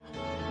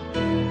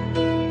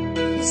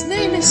His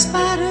name is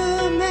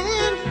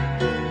Spider-Man,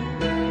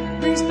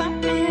 raised by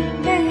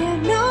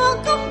Ant-Man,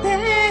 Uncle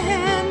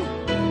Ben.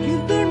 You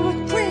learn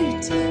with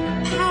great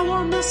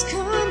power must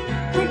come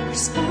great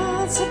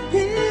responsibility.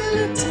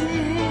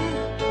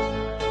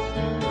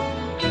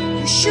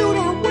 You shoot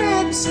out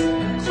webs,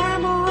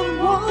 climb on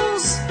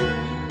walls,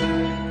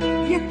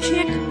 you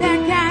kick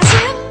bad guys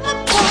in the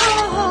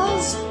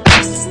balls.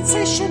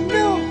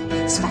 Sensational,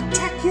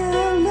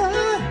 spectacular,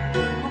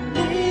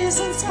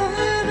 amazing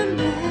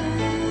Spider-Man.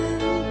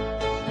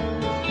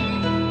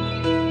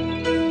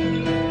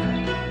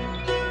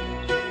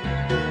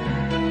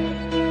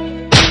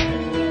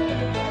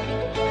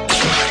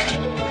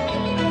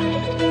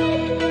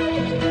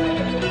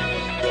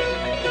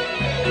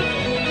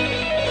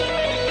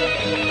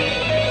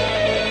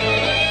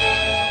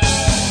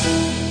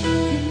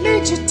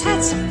 You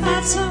tried to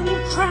fight some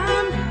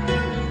crime.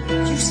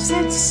 You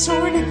said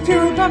sorry to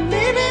fear, but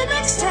maybe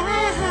next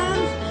time.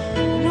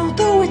 And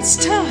although it's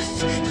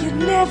tough, you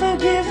never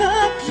give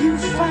up. You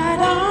fight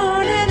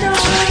on and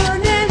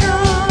on and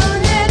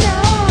on and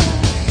on.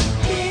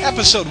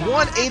 Episode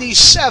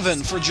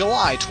 187 for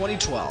July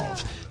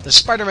 2012. The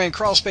Spider-Man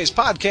Crawlspace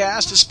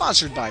podcast is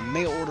sponsored by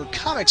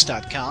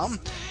MailOrderComics.com.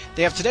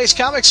 They have today's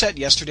comics at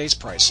yesterday's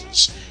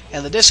prices,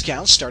 and the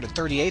discounts start at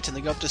 $38 and they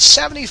go up to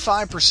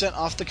 75%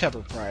 off the cover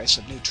price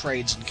of new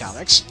trades and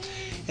comics.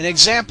 An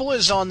example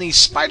is on the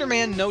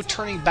Spider-Man No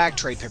Turning Back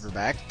trade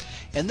paperback.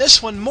 In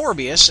this one,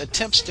 Morbius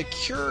attempts to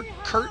cure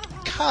Kurt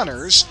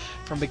Connors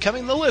from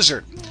becoming the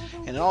Lizard.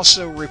 And it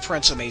also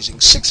reprints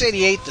Amazing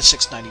 688, the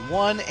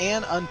 691,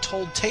 and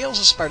Untold Tales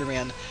of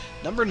Spider-Man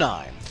number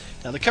 9.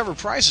 Now the cover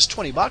price is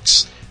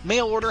 $20.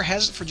 Mail order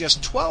has it for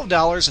just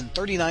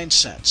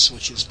 $12.39,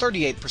 which is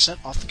 38%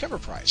 off the cover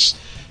price.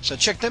 So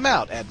check them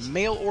out at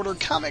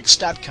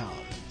mailordercomics.com.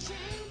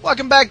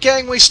 Welcome back,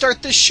 gang. We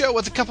start this show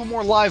with a couple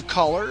more live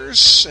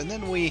callers, and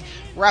then we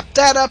wrap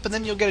that up, and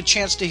then you'll get a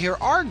chance to hear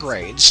our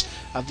grades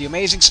of the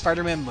Amazing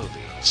Spider-Man movie.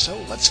 So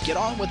let's get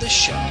on with this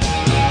show.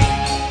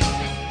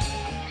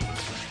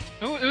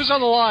 Who's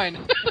on the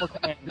line?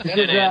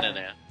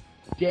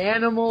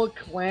 Danimal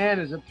Clan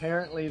is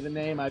apparently the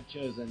name I've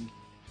chosen.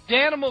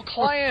 Danimal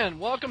Clan.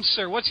 Welcome,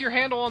 sir. What's your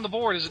handle on the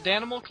board? Is it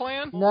Danimal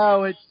Clan?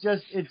 No, it's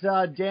Dan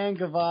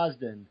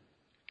Gavosden.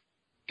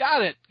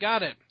 Got it.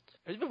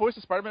 Are you the voice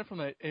of Spider-Man from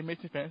the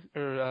Amazing Fantasy?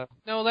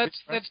 No,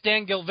 that's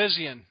Dan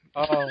Gilvizian.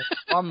 Oh,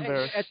 I'm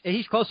embarrassed.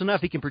 He's close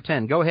enough he can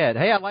pretend. Go ahead.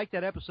 Hey, I like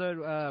that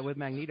episode with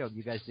Magneto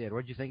you guys did.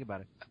 What did you think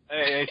about it?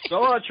 Hey,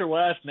 spell out your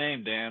last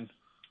name, Dan.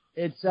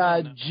 It's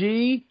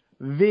Gvoz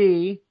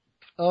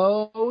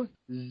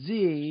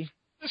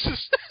This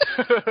is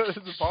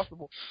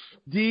impossible.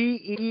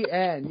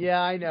 Den.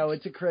 Yeah, I know.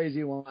 It's a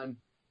crazy one.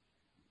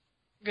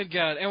 Good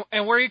God.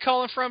 And where are you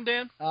calling from,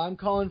 Dan? I'm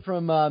calling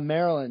from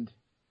Maryland.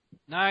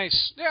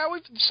 Nice. Yeah,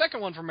 we've the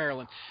second one from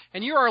Maryland.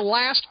 And you're our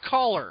last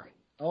caller.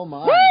 Oh,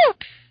 my. Woo!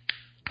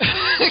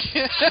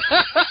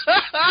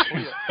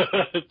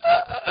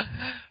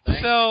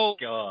 So,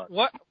 God.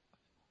 what?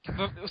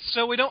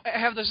 So we don't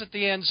have this at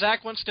the end.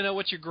 Zach wants to know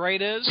what your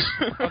grade is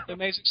of the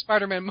Amazing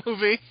Spider-Man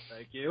movie.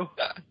 Thank you.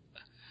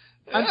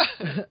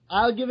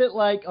 I'll give it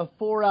like a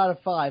 4 out of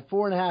 5,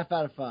 4.5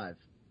 out of 5.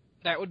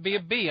 That would be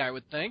a B, I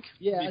would think.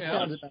 Yeah, that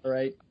sounds about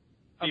right.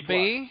 A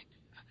B.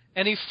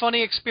 Any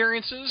funny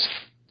experiences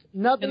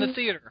Nothing in the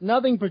theater?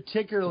 Nothing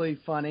particularly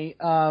funny.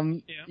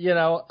 You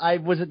know, I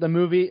was at the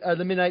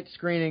midnight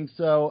screening,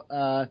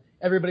 so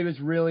everybody was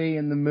really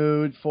in the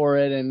mood for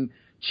it and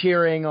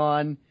cheering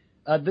on.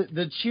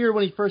 The cheer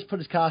when he first put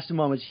his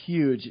costume on was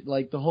huge.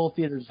 Like, the whole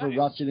theater just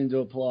erupted into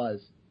applause.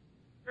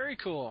 Very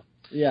cool.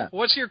 Yeah.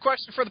 What's your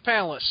question for the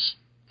panelists?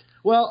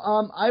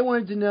 Well, I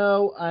wanted to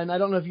know, and I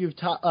don't know if you've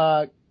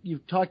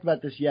talked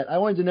about this yet. I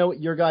wanted to know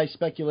what your guys'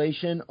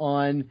 speculation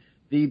on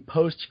the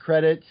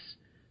post-credits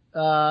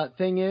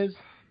thing is.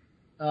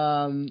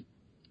 I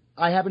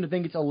happen to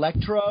think it's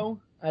Electro.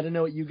 I don't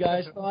know what you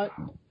guys thought.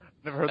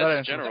 Never heard that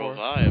That's answer general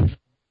before. vibe.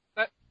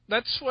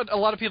 That's what a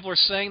lot of people are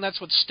saying.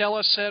 That's what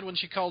Stella said when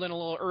she called in a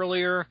little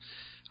earlier.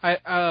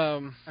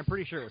 I'm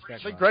pretty sure it was I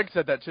Stegron. think Greg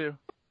said that too.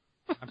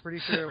 I'm pretty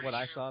sure what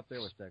I saw up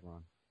there was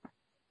Stegron.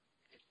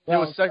 It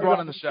was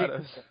Stegron in the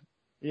shadows.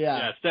 Yeah.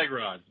 Yeah,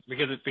 Stegron.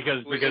 Because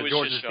It was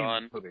George just has seen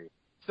Sean. the movie.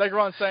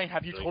 Stegron saying,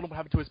 "Have you told him what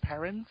happened to his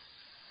parents?"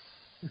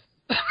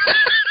 I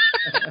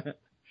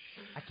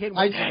can't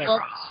I wait just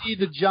love to see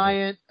the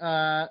giant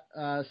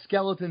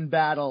skeleton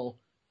battle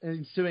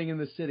ensuing in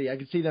the city. I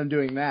could see them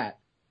doing that.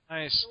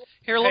 nice.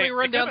 Here, let me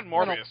run down the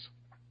panel. Morbius.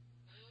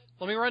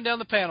 Let me run down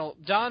the panel.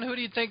 Don, who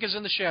do you think is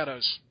in the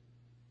shadows?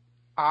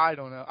 I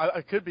don't know.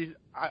 I could be.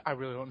 I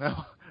really don't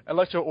know.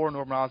 Electro or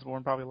Norman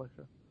Osborn, probably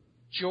Electro.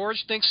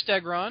 George thinks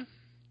Stegron.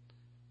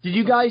 Did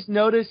you guys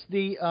notice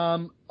the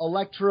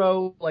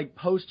Electro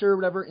poster or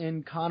whatever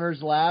in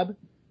Connor's lab?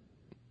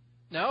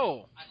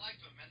 No. I'd like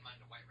to amend mine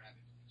to White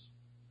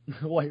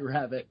Rabbit. White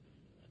Rabbit.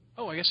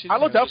 Oh, I guess you I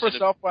didn't looked know. up for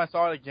stuff when I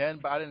saw it again,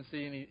 but I didn't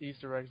see any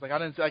Easter eggs. I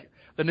didn't see,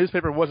 the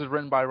newspaper wasn't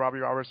written by Robbie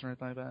Robertson or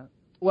anything like that.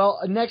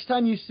 Well, next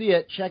time you see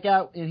it, check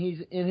out, and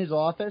he's in his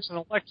office. It's an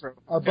Electro.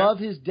 Above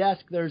his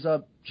desk, there's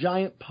a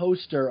giant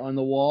poster on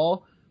the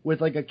wall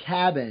with like a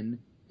cabin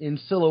in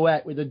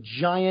silhouette with a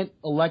giant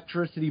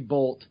electricity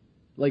bolt,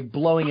 like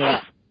blowing it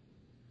up.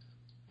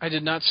 I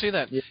did not see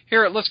that. Yeah.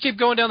 Here, let's keep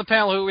going down the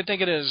panel. Who we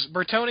think it is?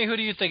 Bertoni, who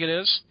do you think it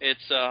is?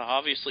 It's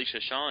obviously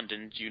Shashan.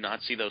 Didn't you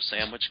not see those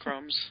sandwich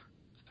crumbs?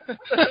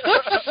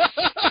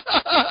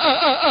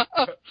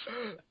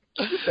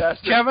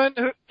 Kevin,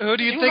 who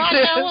do you think it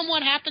is? Tell him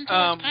what happened to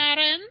his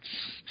parents?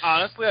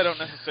 Honestly, I don't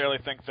necessarily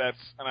think that's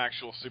an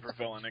actual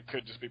supervillain. It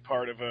could just be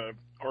part of a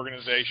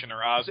organization or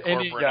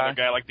Oscorp or another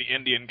guy like the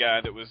Indian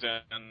guy that was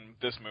in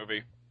this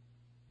movie.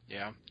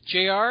 Yeah.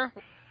 JR,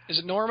 is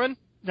it Norman?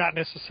 Not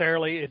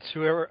necessarily. It's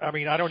whoever. I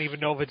mean, I don't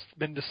even know if it's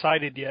been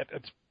decided yet.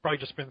 It's probably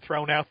just been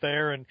thrown out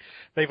there, and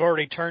they've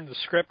already turned the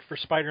script for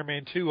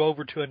Spider-Man 2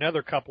 over to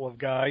another couple of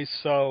guys.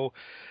 So,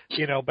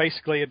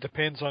 basically it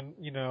depends on,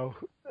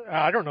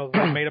 I don't know if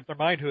they've made up their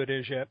mind who it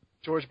is yet.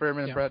 George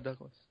Berman and Brad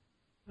Douglas.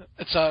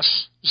 It's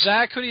us.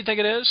 Zach, who do you think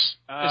it is? Is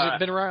it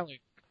Ben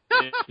Reilly?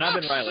 It's not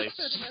Ben Reilly,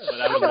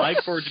 but I would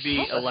like for it to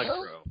be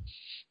Electro.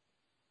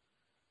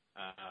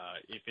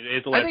 If it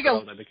is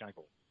Electro, that'd be kind of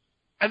cool.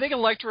 I think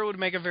Electro would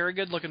make a very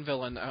good-looking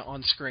villain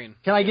on screen.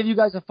 Can I give you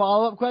guys a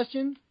follow-up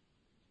question?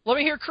 Let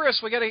me hear Chris.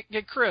 We got to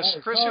get Chris.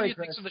 Oh, Chris, sorry, who do you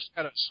Chris. think of the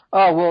Shadows?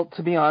 Oh, well,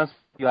 to be honest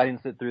with you, I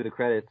didn't sit through the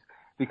credits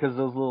because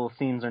those little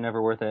scenes are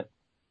never worth it.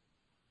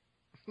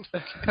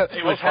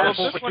 It was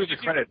horrible through the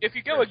credits. If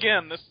you go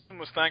again, this one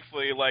was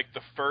thankfully like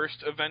the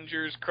first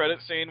Avengers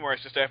credit scene where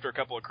it's just after a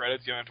couple of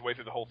credits, you don't have to wait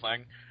through the whole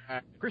thing.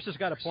 Chris has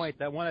got a point.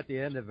 That one at the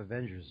end of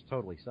Avengers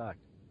totally sucked.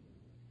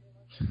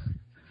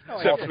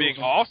 Except for being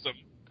awesome.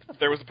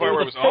 There was the part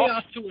where it was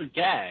awesome. To a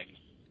gag.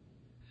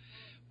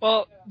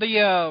 Well,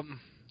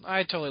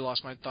 I totally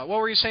lost my thought. What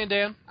were you saying,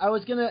 Dan? I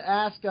was going to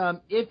ask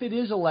if it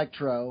is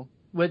Electro,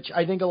 which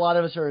I think a lot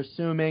of us are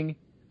assuming.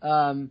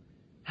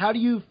 How do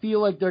you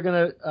feel like they're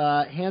going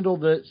to handle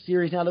the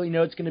series now that we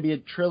know it's going to be a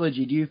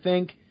trilogy? Do you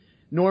think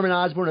Norman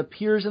Osborn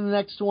appears in the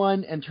next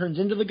one and turns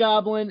into the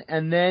Goblin,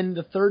 and then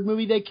the third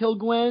movie they kill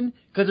Gwen?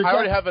 Because I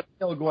already have it.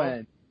 Kill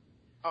Gwen.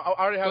 I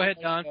already have Go ahead,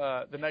 Don.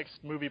 The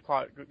next movie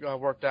plot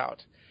worked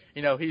out.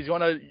 He's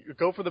going to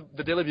go for the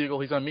Daily Bugle.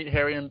 He's going to meet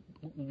Harry and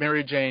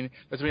Mary Jane.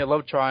 There's going to be a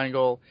love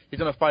triangle. He's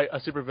going to fight a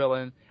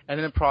supervillain. And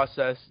in the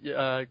process,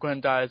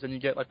 Gwen dies, and you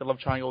get like the love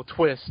triangle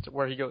twist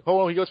where he goes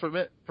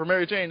for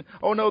Mary Jane.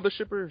 Oh no, the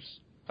shippers.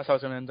 That's how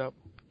it's going to end up.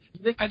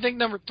 I think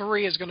number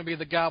 3 is going to be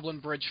the Goblin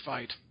Bridge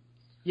fight.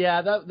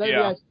 Yeah,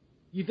 yeah.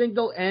 You think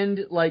they'll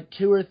end like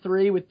 2 or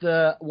 3 with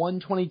the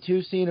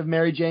 122 scene of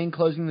Mary Jane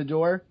closing the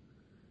door?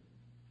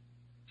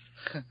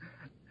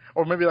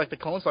 Or maybe like the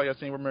Clone Saga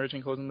scene where Mary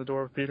Jane closing the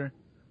door with Peter.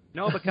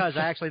 No, because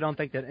I actually don't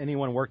think that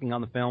anyone working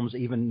on the films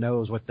even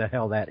knows what the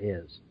hell that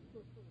is.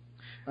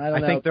 I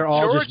think they're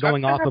all just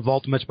going off of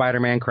Ultimate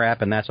Spider-Man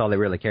crap, and that's all they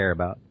really care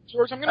about.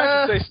 George, I'm going to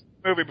have to say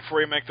movie before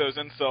you make those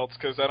insults,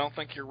 because I don't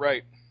think you're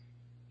right.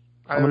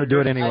 I'm going to do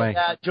it anyway.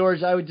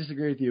 George, I would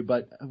disagree with you,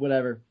 but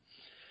whatever.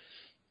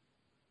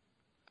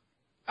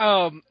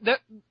 I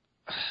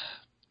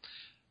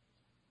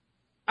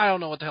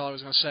don't know what the hell I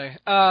was going to say.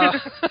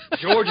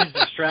 George has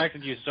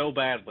distracted you so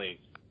badly.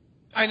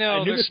 I know, I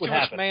knew there's this would too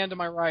much happen. man to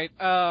my right.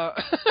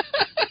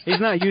 He's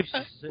not used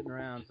to sitting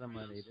around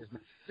somebody.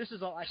 This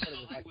is all I thought it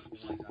was like.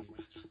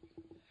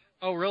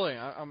 Oh, really?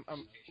 I'm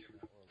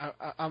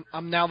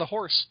now the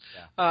horse.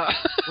 Yeah.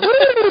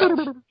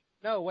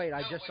 No, wait.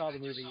 I just saw the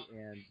movie,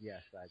 and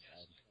yes,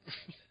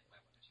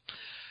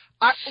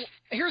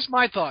 here's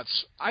my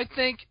thoughts. I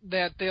think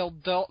that they'll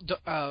dwell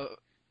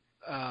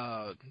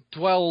a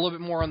little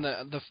bit more on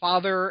the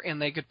father,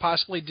 and they could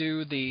possibly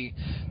do the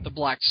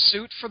black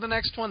suit for the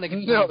next one. They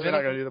could No, they're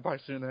not going to do the black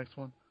suit in the next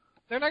one.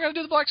 They're not going to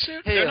do the black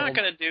suit? They're not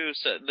going to do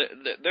so.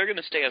 They're going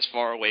to stay as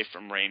far away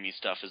from Raimi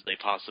stuff as they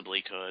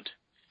possibly could.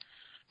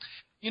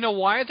 You know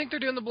why I think they're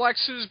doing the black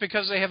suit is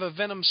because they have a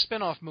Venom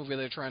spin-off movie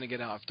they're trying to get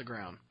off the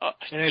ground. And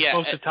it's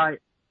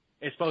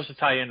supposed to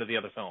tie into the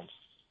other films.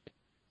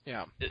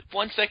 Yeah.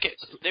 1 second.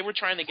 They were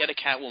trying to get a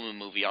Catwoman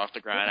movie off the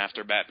ground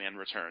after Batman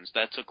Returns.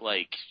 That took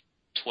like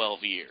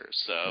 12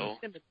 years, so...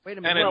 Wait a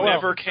And minute. it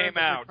never came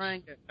out.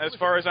 As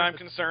far as I'm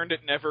concerned,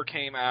 it never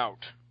came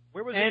out.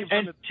 Where was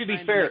and to be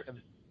fair...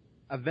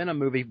 A Venom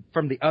movie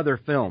from the other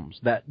films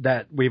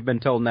that we've been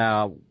told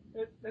now.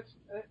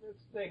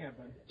 They have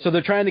been. So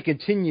they're trying to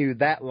continue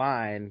that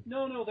line.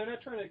 No, they're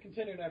not trying to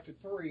continue it after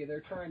 3.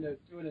 They're trying to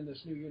do it in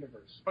this new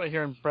universe. I'm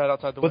hearing Brad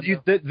outside the Well,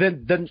 window.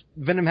 then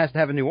Venom has to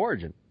have a new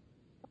origin.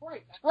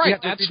 Right. We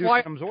have to That's redo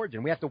why. Venom's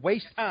origin. We have to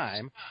waste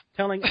time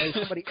telling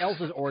somebody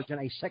else's origin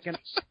a second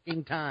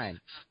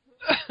time.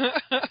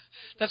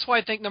 That's why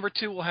I think number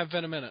 2 will have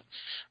Venom in it.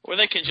 Or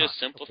they can just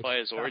simplify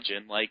his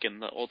origin, like in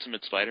the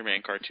Ultimate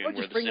Spider-Man cartoon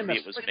where the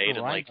symbiote was made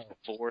in like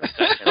 4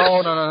 seconds.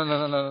 Oh,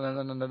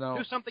 no.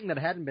 Do something that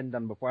hadn't been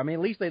done before. I mean,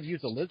 at least they've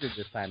used a lizard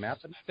this time out.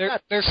 But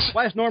There's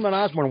why is Norman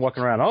Osborn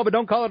walking around? Oh, but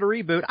don't call it a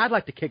reboot. I'd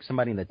like to kick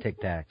somebody in the Tic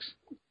Tacs.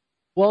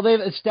 Well, they've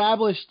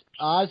established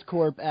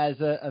Oscorp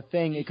as a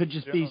thing. It could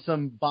just be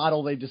some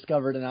bottle they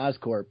discovered in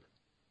Oscorp.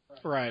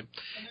 Right.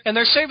 And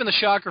they're saving the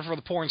shocker for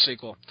the porn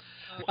sequel.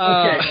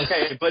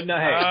 Okay, but no,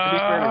 hey,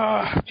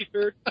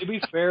 to be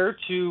fair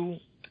to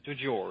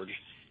George,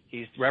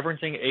 he's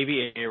referencing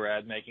Avi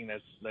Arad making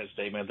that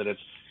statement that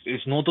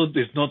it's not a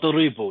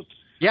reboot.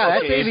 Yeah,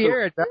 that's Avi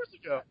Arad.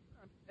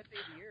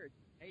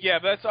 Yeah,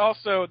 but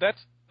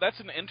that's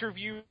an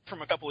interview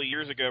from a couple of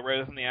years ago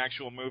rather than the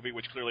actual movie,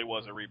 which clearly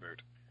was a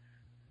reboot.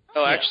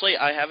 Oh, actually,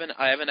 I have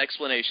an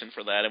explanation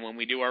for that, and when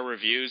we do our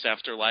reviews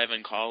after Live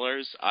and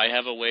Callers, I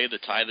have a way to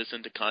tie this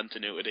into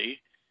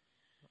continuity.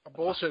 A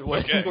bullshit way.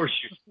 Of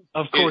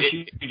course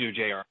you do,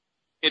 JR.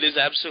 It is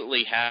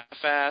absolutely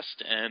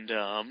half-assed, and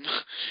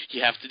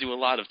you have to do a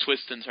lot of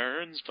twists and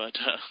turns. But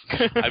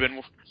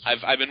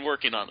I've been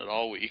working on it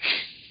all week.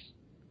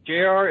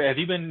 JR, have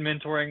you been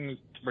mentoring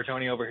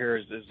Bertoni over here?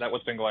 Is that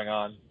what's been going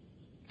on?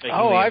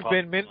 I've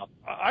been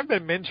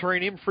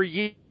mentoring him for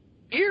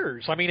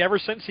years. I mean, ever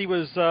since he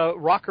was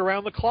Rock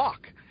Around the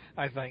Clock,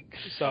 I think.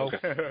 So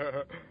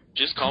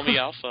just call me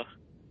Alpha.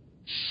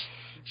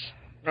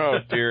 Oh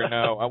dear,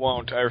 no, I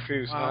won't. I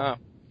refuse. No.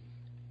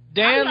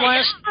 Dan,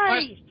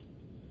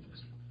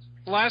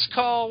 last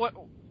call.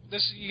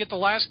 You get the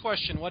last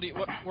question. We're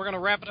going to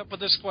wrap it up with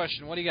this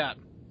question. What do you got?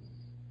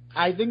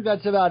 I think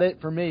that's about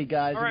it for me,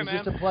 guys. All right, it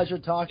was just a pleasure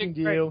talking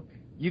to you.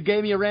 You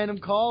gave me a random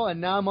call,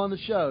 and now I'm on the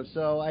show,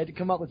 so I had to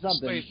come up with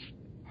something.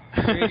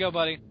 Sweet. Here you go,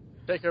 buddy.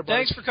 Take care, buddy.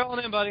 Thanks for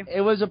calling in, buddy.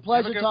 It was a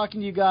pleasure talking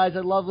to you guys.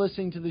 I love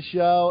listening to the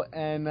show,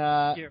 and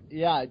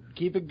yeah,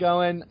 keep it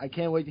going. I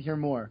can't wait to hear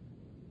more.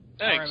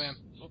 Thanks. All right, man.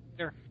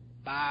 Here.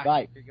 Bye.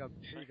 Bye. Here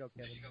you go,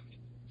 Kevin.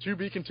 To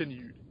be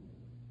continued.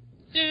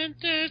 And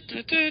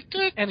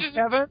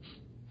Kevin,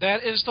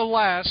 that is the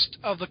last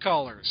of the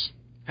callers.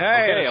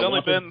 Hey, it's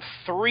only been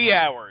 3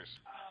 hours.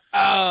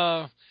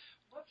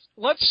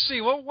 Let's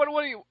see. What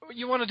do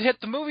you wanted to hit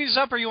the movies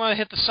up, or you want to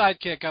hit the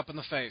sidekick up in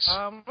the face?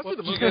 Let's do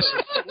the movies.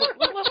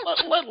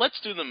 Let's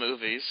do the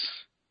movies.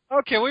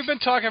 Okay, we've been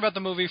talking about the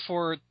movie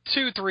for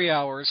 2-3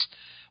 hours.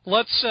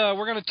 We're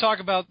going to talk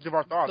about give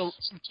our thoughts.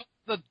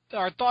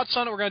 Our thoughts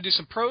on it. We're going to do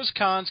some pros,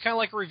 cons, kind of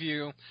like a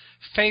review,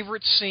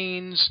 favorite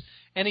scenes,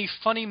 any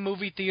funny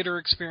movie theater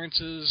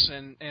experiences,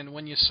 and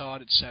when you saw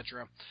it,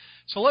 etc.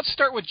 So let's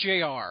start with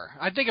JR.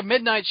 I think a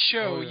midnight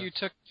show you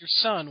took your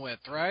son with,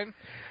 right?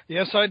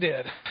 Yes, I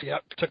did.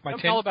 Yep, took my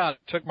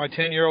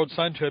 10-year-old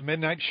son to a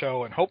midnight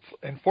show,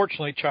 and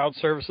fortunately, Child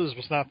Services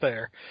was not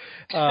there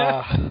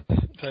to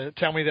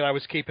tell me that I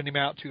was keeping him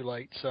out too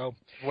late. So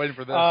waiting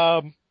for this.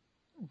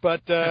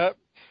 But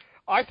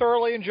I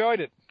thoroughly enjoyed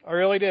it. I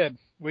really did.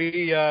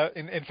 We,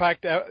 in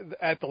fact,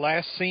 at the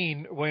last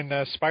scene when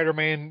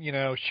Spider-Man,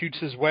 shoots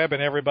his web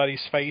in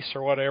everybody's face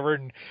or whatever,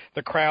 and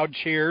the crowd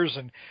cheers,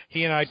 and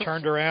he and I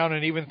turned around,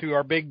 and even through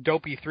our big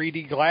dopey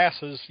 3D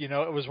glasses,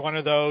 it was one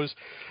of those,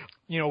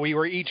 we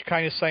were each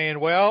kind of saying,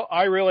 well,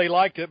 I really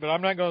liked it, but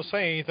I'm not going to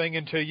say anything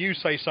until you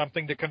say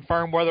something to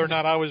confirm whether or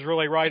not I was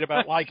really right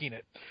about liking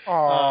it.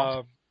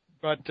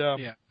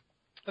 Yeah.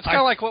 That's kind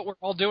of like what we're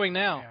all doing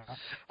now. Yeah.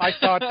 I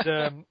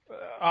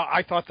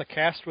thought the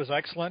cast was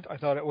excellent. I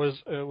thought it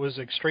was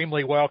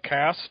extremely well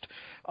cast.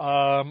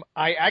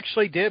 I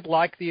actually did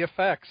like the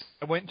effects.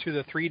 I went to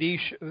the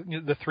 3D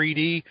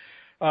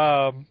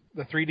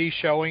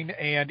showing,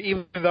 and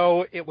even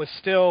though it was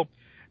still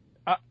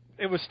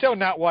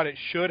not what it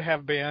should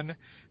have been.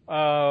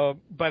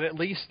 But at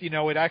least,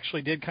 it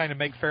actually did kind of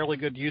make fairly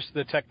good use of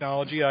the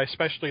technology. I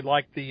especially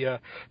liked the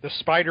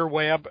spider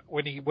web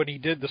when he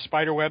did the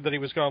spider web that he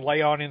was going to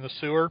lay on in the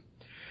sewer.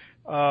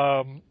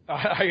 I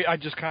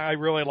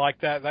really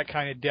liked that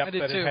kind of depth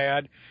that it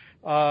had.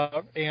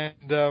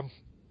 And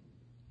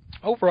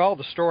overall,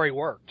 the story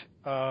worked.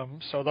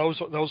 So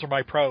those are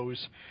my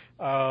pros.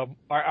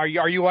 Are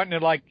you wanting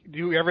to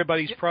do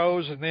everybody's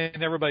pros and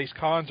then everybody's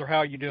cons, or how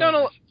are you doing?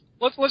 No.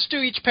 Let's do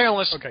each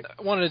panelist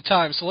one at a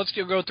time. So let's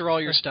go through all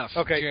your stuff.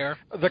 Okay.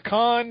 JR. The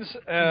cons,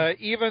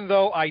 even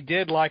though I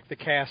did like the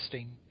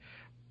casting,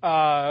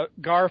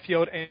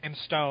 Garfield and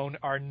Stone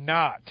are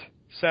not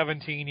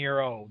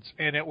 17-year-olds,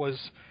 and it was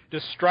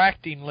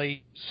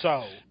distractingly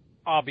so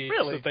obvious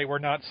that they were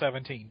not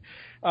 17.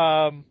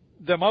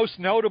 The most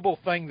notable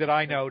thing that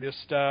I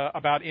noticed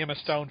about Emma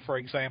Stone, for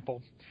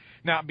example,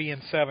 not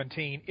being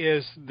 17,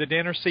 is the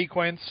dinner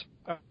sequence.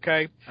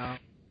 Okay.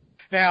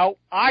 Now,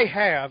 I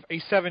have a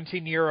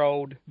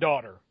 17-year-old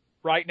daughter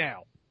right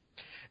now,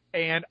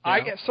 and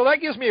so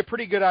that gives me a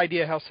pretty good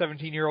idea how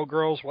 17-year-old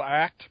girls will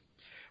act.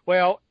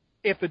 Well,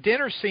 if the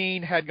dinner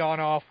scene had gone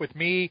off with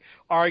me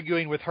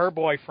arguing with her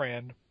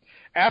boyfriend,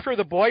 after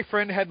the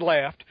boyfriend had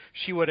left,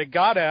 she would have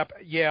got up,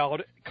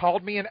 yelled,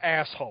 called me an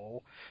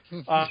asshole.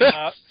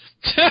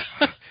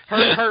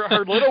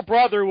 Her little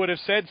brother would have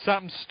said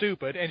something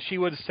stupid, and she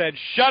would have said,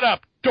 "Shut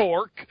up,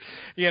 dork!"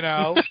 She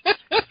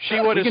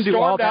would have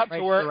stormed out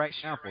to her. Right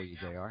now for you,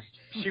 JR.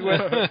 She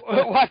would.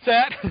 What's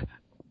that?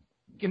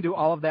 We can do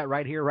all of that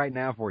right here, right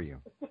now for you.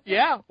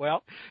 Yeah.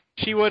 Well,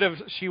 she would have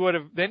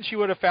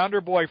found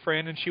her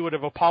boyfriend, and she would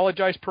have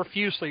apologized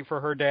profusely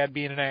for her dad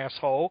being an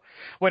asshole.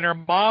 When her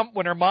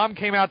mom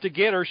came out to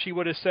get her, she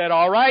would have said,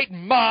 "All right,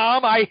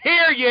 Mom, I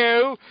hear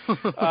you."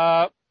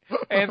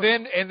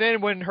 And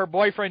then when her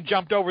boyfriend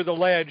jumped over the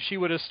ledge, she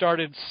would have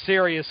started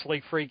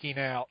seriously freaking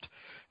out.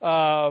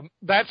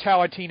 That's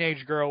how a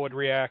teenage girl would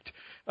react.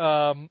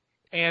 And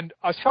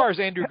as far as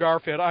Andrew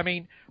Garfield, I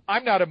mean,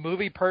 I'm not a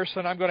movie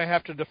person. I'm going to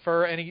have to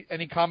defer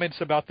any comments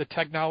about the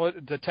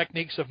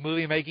techniques of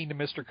movie making to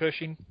Mr.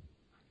 Cushing.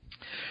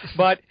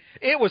 But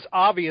it was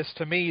obvious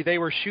to me they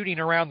were shooting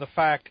around the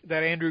fact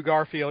that Andrew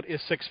Garfield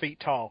is 6 feet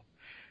tall.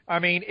 I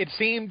mean, it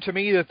seemed to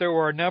me that there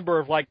were a number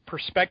of like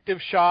perspective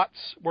shots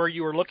where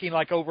you were looking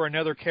like over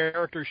another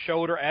character's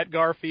shoulder at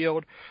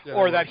Garfield,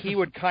 or that he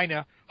would kind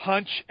of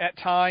hunch at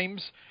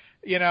times,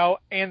 you know.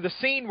 And the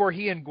scene where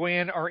he and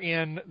Gwen are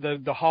in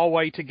the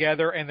hallway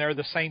together and they're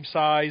the same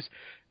size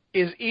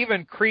is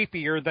even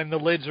creepier than the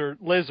lizard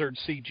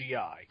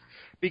CGI,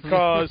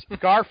 because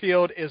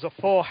Garfield is a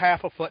full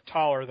half a foot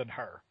taller than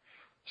her.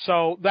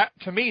 So that,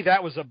 to me,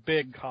 that was a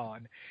big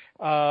con,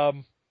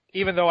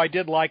 even though I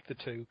did like the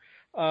two.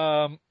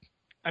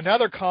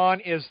 Another con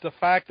is the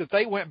fact that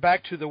they went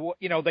back to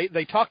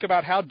they talked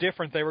about how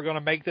different they were going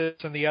to make this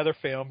in the other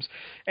films,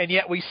 and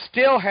yet we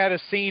still had a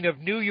scene of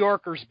New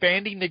Yorkers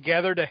banding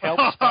together to help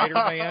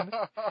Spider-Man.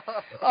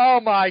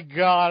 Oh my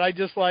God. I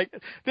just like,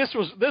 this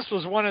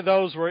was one of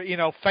those where,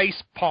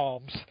 face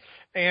palms.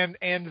 And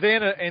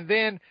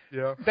then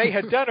they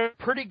had done a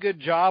pretty good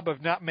job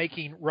of not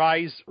making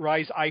Rise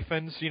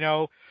Ifans,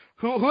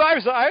 who I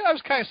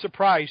was kind of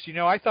surprised.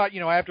 I thought,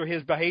 after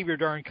his behavior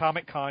during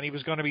Comic-Con, he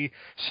was going to be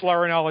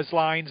slurring all his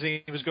lines,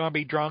 and he was going to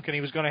be drunk, and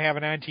he was going to have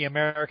an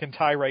anti-American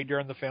tirade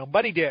during the film,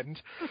 but he didn't.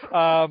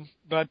 And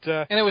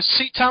it was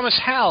C. Thomas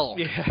Howell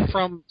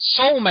from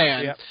Soul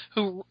Man,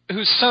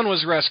 whose son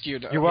was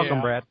rescued. You're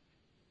welcome, Brad.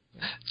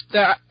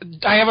 I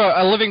have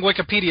a living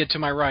Wikipedia to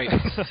my right.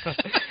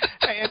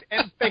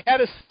 And they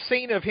had a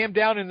scene of him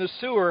down in the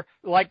sewer,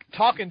 like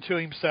talking to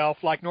himself,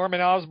 like Norman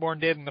Osborn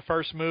did in the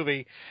first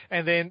movie,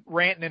 and then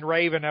ranting and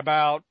raving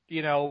about,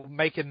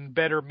 making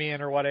better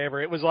men or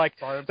whatever. It was like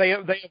they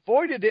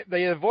avoided it.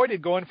 They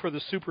avoided going for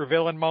the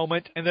supervillain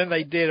moment, and then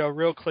they did a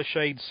real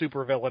cliched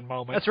supervillain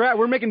moment. That's right.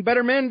 We're making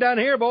better men down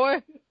here,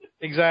 boy.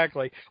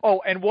 Exactly. Oh,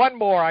 and one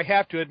more I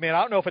have to admit, I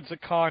don't know if it's a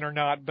con or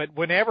not, but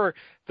whenever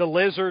the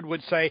lizard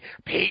would say,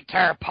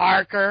 Peter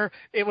Parker,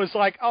 it was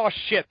like, oh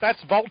shit, that's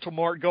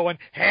Voldemort going,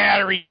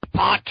 Harry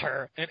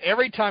Potter. And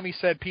every time he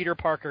said Peter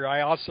Parker,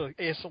 I also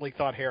instantly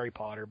thought Harry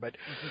Potter. But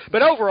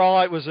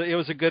overall, it was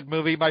a good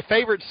movie. My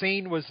favorite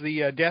scene was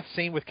the death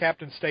scene with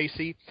Captain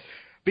Stacy,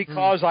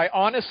 because I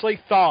honestly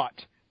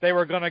thought they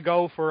were going to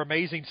go for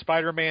Amazing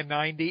Spider-Man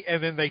 90,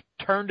 and then they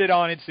turned it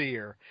on its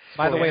ear.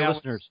 By the way,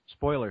 listeners,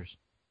 spoilers.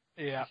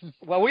 Yeah.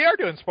 Well, we are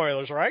doing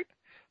spoilers, right?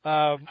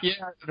 No,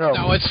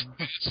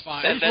 it's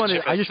fine. I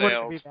just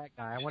wanted to be that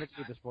guy. I wanted to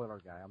be the spoiler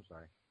guy. I'm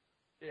sorry.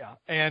 Yeah,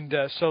 and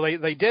so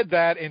they did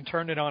that and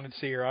turned it on its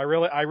ear. I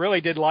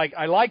really did like.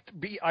 I liked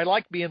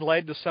being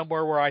led to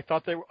somewhere where I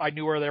thought I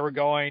knew where they were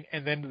going,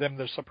 and then them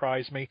to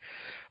surprise me.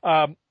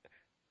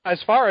 As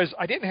far as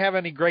I didn't have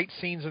any great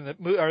scenes in the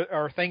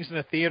or things in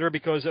the theater,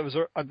 because it was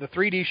the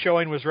 3D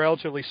showing was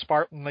relatively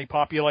sparsely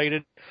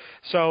populated,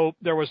 so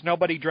there was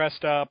nobody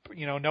dressed up,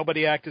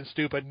 nobody acting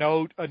stupid,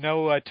 no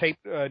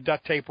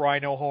duct tape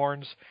rhino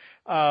horns.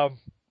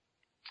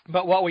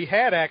 But what we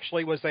had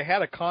actually was they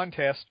had a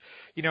contest,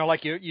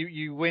 like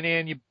you went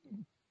in, you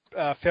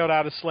filled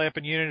out a slip,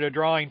 and you entered a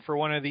drawing for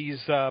one of these.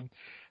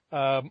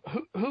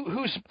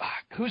 Who's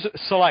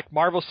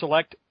Marvel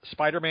Select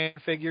Spider-Man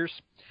figures.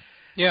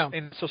 Yeah.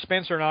 And so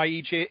Spencer and I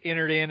each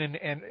entered in,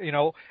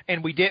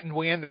 and we didn't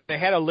win. They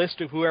had a list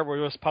of whoever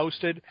was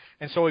posted,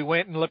 and so we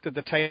went and looked at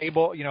the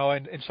table,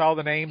 and saw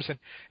the names,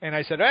 and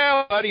I said,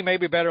 well, buddy,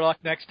 maybe better luck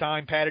next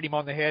time, patted him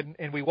on the head,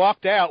 and we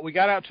walked out. We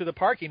got out to the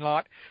parking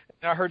lot,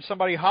 and I heard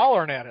somebody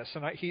hollering at us,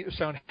 and he was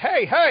saying,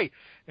 hey,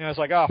 and I was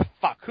like, oh,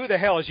 fuck, who the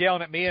hell is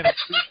yelling at me?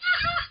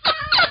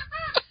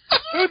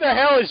 Who the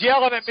hell is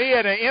yelling at me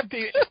in an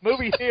empty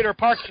movie theater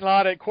parking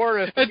lot at 3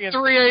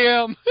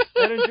 a.m.?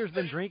 Editor's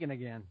been drinking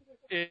again.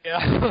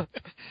 Yeah,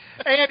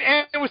 and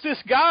it was this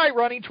guy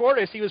running toward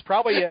us. He was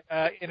probably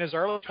in his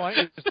early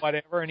 20s,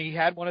 whatever, and he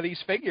had one of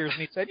these figures, and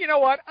he said, "You know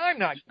what? I'm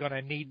not going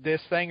to need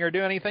this thing or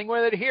do anything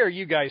with it. Here,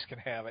 you guys can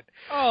have it."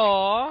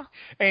 Aww.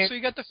 And so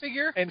you got the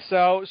figure? And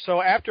so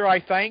after I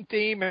thanked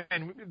him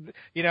and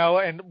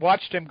and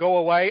watched him go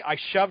away, I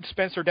shoved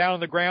Spencer down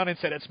on the ground and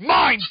said, "It's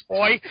mine,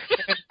 boy."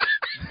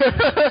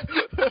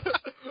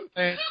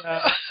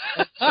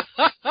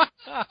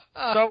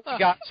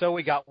 So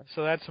we got one.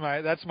 So that's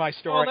my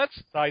story. Oh,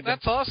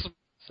 that's awesome.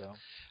 So,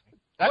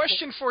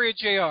 question for you,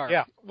 JR.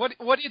 Yeah. What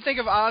do you think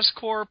of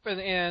Oscorp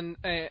and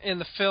in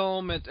the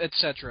film,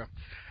 etc.?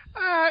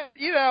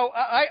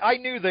 I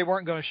knew they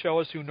weren't going to show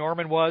us who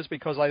Norman was,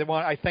 because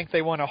I think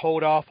they want to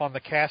hold off on the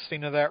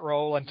casting of that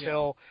role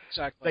until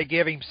they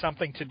give him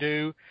something to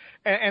do,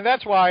 and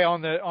that's why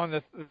on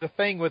the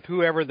thing with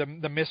whoever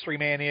the mystery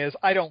man is,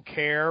 I don't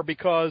care,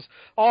 because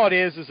all it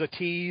is a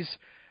tease.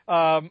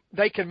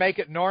 They can make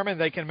it Norman,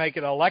 they can make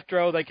it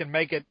Electro, they can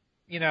make it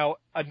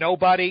a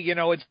nobody.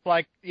 It's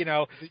like you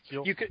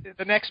could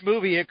the next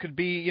movie it could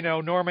be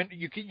Norman.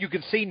 You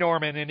could see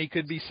Norman and he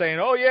could be saying,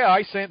 "Oh yeah,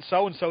 I sent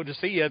so and so to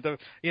see you at the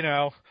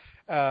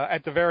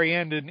at the very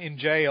end in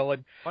jail."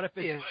 And what if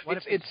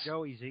it's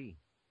Joey Z?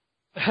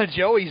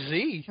 Joey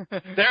Z.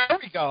 There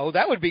we go.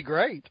 That would be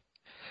great.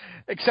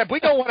 Except we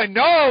don't want to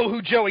know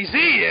who Joey Z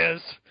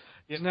is.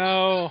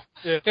 No,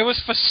 it was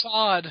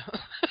Facade.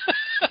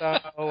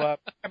 So,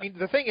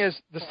 the thing is,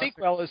 the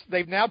sequel is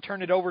they've now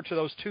turned it over to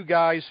those two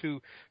guys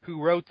who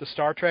wrote the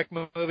Star Trek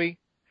movie.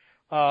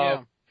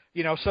 So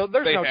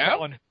there's no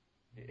telling.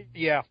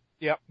 Yeah.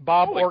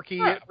 Bob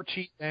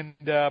Orci and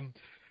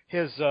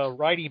his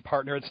writing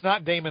partner. It's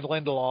not Damon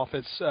Lindelof.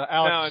 It's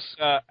Alex.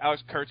 No, it's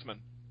Alex Kurtzman.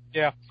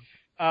 Yeah.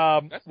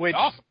 That's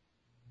awesome.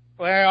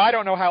 Well, I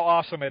don't know how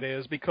awesome it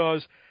is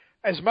because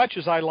as much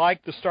as I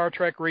like the Star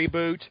Trek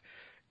reboot,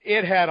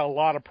 it had a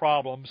lot of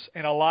problems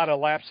and a lot of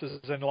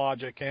lapses in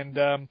logic, and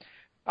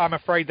I'm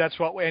afraid that's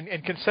what.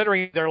 And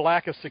considering their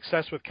lack of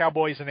success with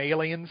Cowboys and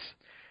Aliens,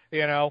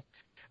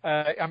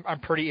 I'm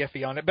pretty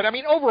iffy on it. But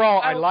overall,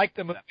 I liked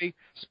the movie.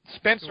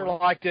 Spencer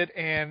liked it,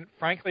 and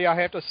frankly,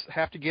 I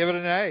have to give it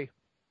an A.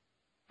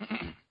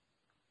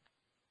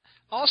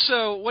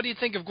 Also, what do you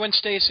think of Gwen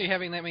Stacy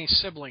having that many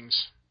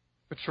siblings?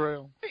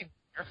 Betrayal.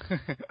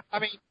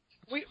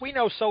 We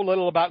know so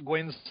little about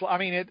Gwen's.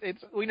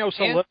 We know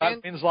so little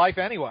about Gwen's life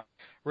anyway.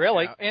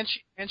 Really, yeah,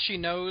 and she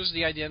knows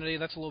the identity.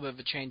 That's a little bit of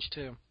a change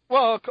too.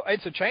 Well,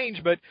 it's a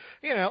change, but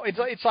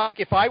it's like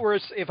if I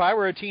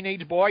were a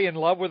teenage boy in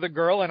love with a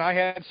girl and I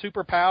had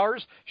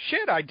superpowers,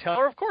 shit, I'd tell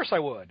her. Of course, I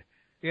would.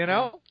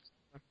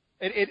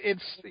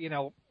 It's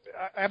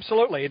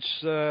absolutely.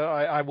 It's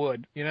I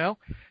would.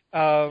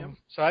 So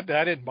that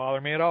didn't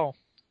bother me at all.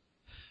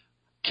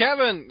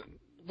 Kevin,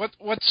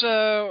 what's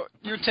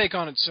your take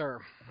on it, sir?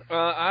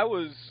 I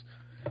was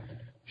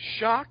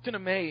shocked and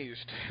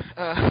amazed.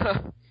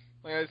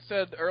 Like I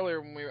said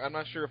earlier, I'm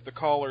not sure if the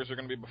callers are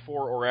going to be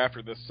before or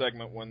after this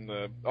segment when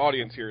the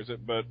audience hears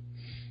it, but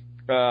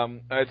I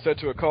had said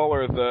to a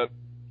caller that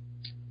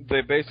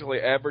they basically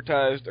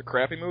advertised a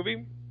crappy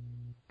movie.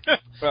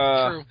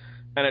 True.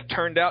 And it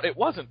turned out it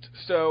wasn't.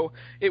 So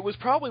it was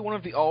probably one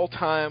of the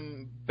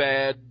all-time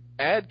bad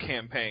ad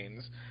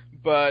campaigns,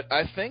 but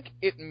I think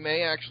it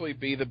may actually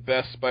be the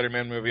best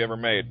Spider-Man movie ever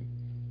made,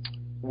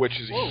 which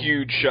is a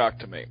huge shock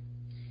to me.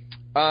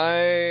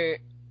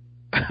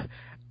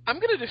 I'm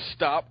going to just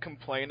stop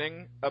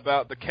complaining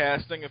about the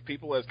casting of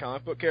people as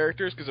comic book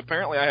characters, because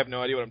apparently I have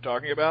no idea what I'm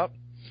talking about.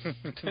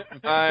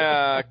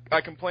 I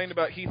complained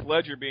about Heath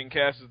Ledger being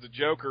cast as the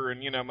Joker,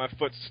 and, my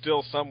foot's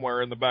still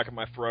somewhere in the back of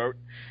my throat.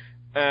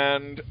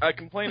 And I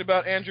complained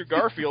about Andrew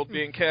Garfield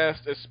being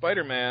cast as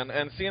Spider-Man,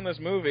 and seeing this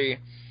movie,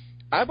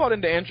 I bought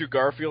into Andrew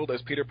Garfield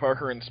as Peter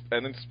Parker and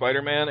then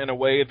Spider-Man in a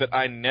way that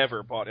I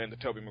never bought into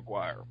Tobey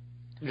Maguire.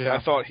 Yeah.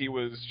 I thought he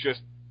was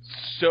just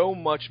so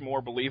much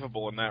more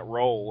believable in that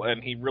role,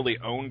 and he really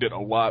owned it a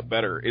lot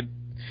better. It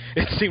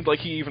seemed like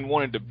he even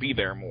wanted to be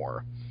there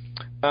more.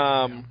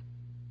 And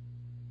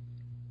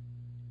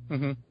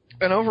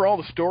overall,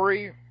 the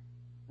story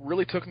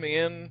really took me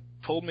in,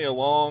 pulled me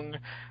along.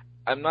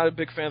 I'm not a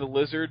big fan of the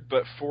Lizard,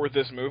 but for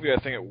this movie, I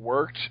think it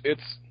worked.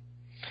 It's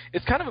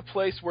kind of a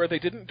place where they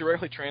didn't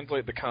directly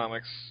translate the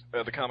comic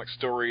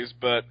stories,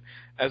 but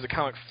as a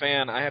comic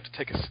fan, I have to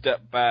take a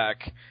step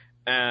back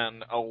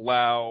and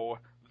allow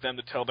them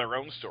to tell their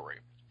own story.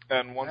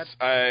 And once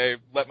I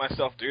let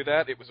myself do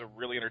that, it was a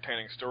really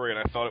entertaining story, and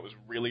I thought it was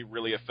really,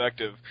 really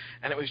effective,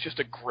 and it was just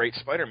a great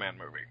Spider-Man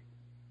movie.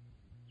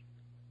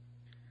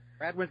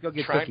 Brad went to go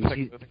get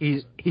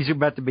cookies. He's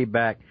about to be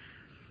back.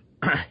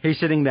 He's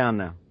sitting down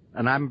now,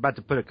 and I'm about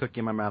to put a cookie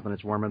in my mouth, and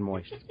it's warm and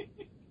moist.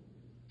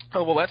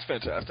 Oh, well, that's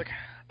fantastic.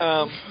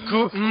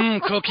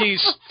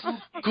 Cookies.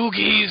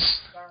 Cookies.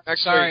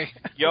 Actually, sorry.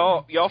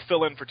 Y'all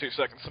fill in for 2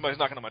 seconds. Somebody's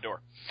knocking on my door.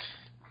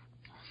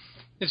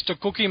 It's the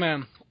Cookie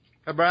Man.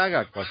 Hey, Brian, I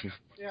got a question.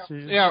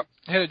 Yeah,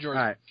 hit it, George.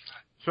 All right.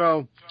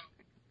 So,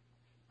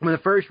 when the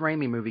first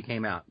Raimi movie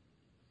came out,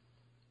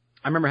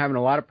 I remember having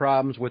a lot of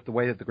problems with the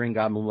way that the Green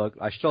Goblin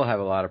looked. I still have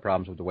a lot of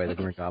problems with the way the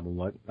Green Goblin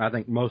looked. I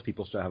think most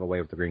people still have a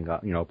way with the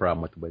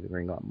problem with the way the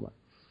Green Goblin looked.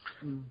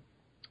 And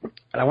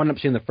I wound up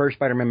seeing the first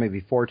Spider-Man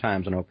movie 4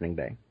 times on opening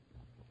day.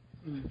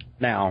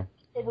 Now,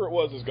 whatever it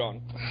was is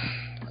gone.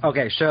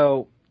 Okay,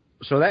 so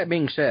that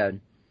being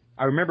said,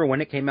 I remember when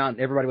it came out, and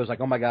everybody was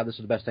like, "Oh my God, this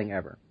is the best thing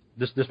ever!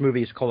 This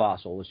movie is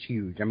colossal. It's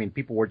huge." I mean,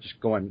 people were just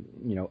going,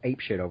 ape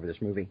shit over this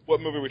movie.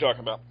 What movie are we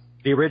talking about?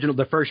 The original,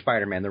 the first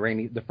Spider-Man,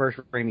 the first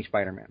Raimi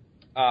Spider-Man.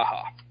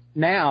 Aha.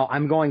 Now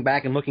I'm going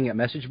back and looking at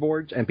message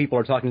boards, and people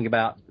are talking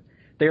about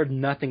they're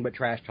nothing but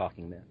trash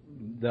talking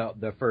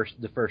the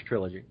first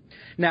trilogy.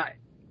 Now,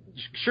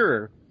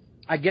 sure,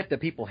 I get that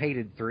people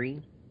hated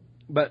 3,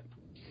 but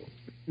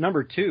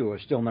number 2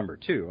 is still number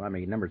 2. I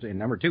mean,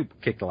 number 2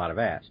 kicked a lot of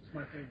ass.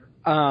 My favorite.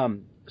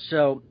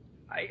 So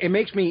it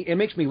makes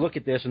me look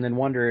at this and then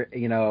wonder,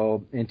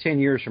 in 10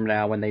 years from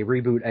now when they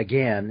reboot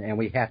again and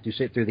we have to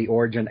sit through the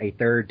origin a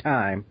third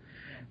time,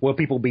 will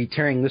people be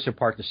tearing this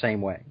apart the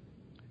same way?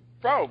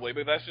 Probably,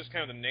 but that's just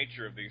kind of the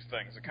nature of these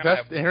things. It kind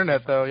That's of the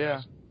internet, though.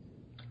 Yeah,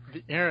 the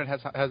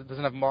internet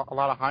doesn't have a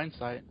lot of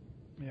hindsight.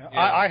 Yeah.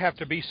 I have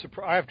to be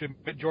surprised. I have to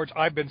admit, George,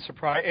 I've been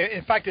surprised.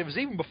 In fact, it was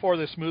even before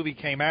this movie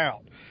came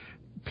out.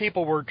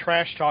 People were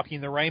trash talking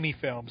the Raimi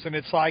films, and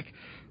it's like,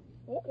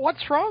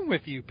 what's wrong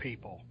with you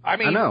people? I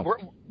mean, I know.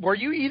 were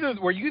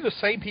you the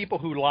same people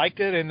who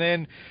liked it, and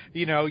then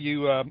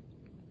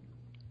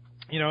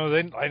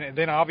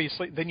then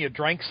obviously then you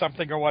drank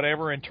something or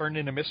whatever and turned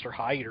into Mr.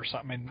 Hyde or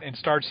something and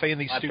started saying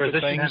these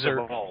stupid things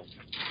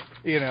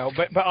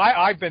but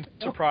I've been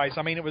surprised.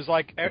 I mean, it was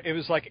like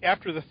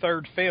after the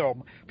third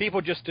film,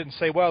 people just didn't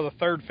say, well, the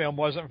third film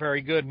wasn't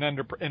very good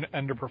and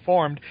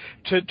underperformed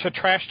to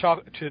trash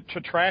talk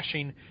to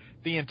trashing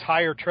the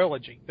entire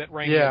trilogy that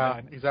Raimi had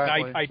done.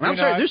 Exactly. I'm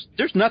sorry,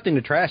 there's nothing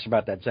to trash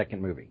about that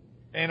second movie.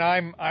 And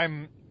I'm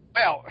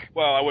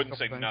Well, I wouldn't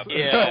say nothing.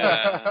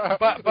 Yeah.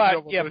 but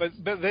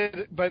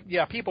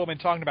people have been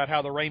talking about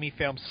how the Raimi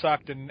film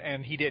sucked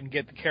and he didn't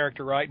get the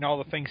character right and all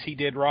the things he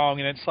did wrong,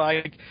 and it's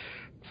like,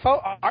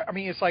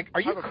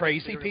 are you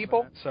crazy,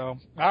 people? So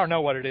I don't know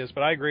what it is,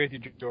 but I agree with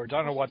you, George. I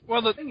don't know what.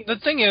 Well, the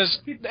thing is,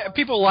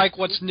 people like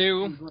what's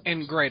new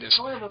and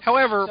greatest.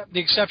 However, the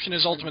exception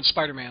is Ultimate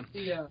Spider-Man.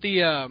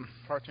 The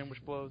cartoon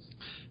which blows.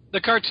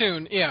 The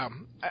cartoon, yeah.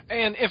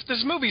 And if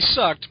this movie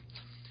sucked,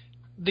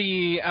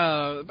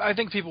 I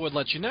think people would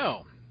let you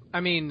know.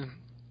 I mean,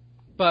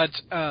 but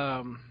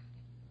yeah,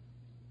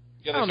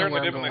 they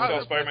certainly did when they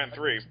saw Spider-Man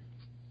 3.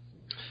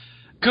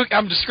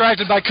 I'm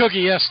distracted by Cookie.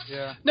 Yes.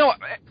 Yeah. No,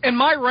 in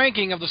my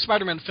ranking of the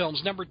Spider-Man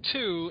films, number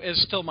 2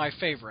 is still my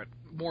favorite,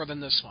 more than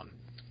this one.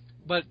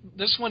 But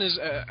this one is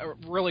a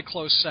really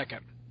close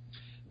second.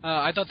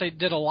 I thought they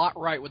did a lot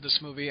right with this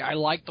movie. I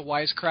liked the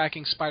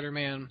wisecracking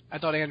Spider-Man. I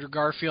thought Andrew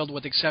Garfield,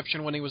 with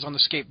exception when he was on the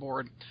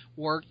skateboard,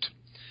 worked.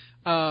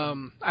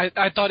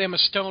 I thought Emma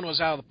Stone was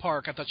out of the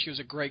park. I thought she was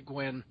a great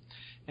Gwen,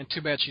 and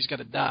too bad she's got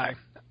to die.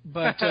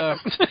 But I'm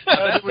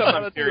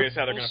curious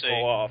how they're going to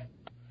pull off.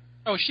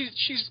 Oh,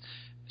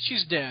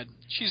 she's dead.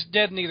 She's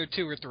dead in either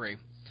 2 or 3.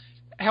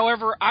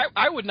 However,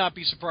 I would not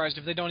be surprised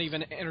if they don't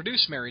even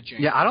introduce Mary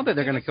Jane. Yeah, I don't think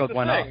they're going to kill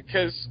Gwen off.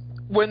 Because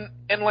when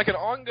in like an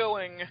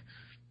ongoing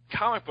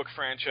comic book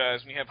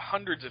franchise, when you have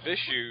hundreds of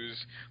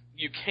issues,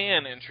 you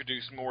can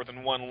introduce more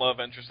than one love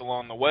interest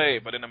along the way,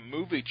 but in a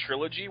movie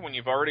trilogy, when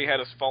you've already had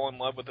us fall in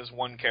love with this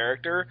one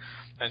character,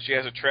 and she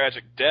has a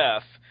tragic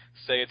death,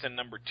 say it's in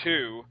number 2,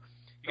 you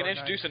can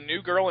introduce a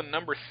new girl in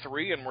number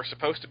 3, and we're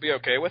supposed to be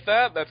okay with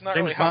that? That's not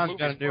really how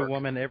movies work. James Bond's got a new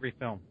woman every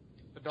film.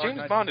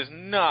 James Bond is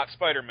not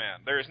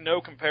Spider-Man. There is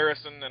no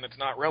comparison, and it's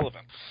not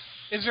relevant.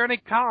 Is there any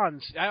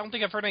cons? I don't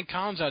think I've heard any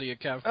cons out of you,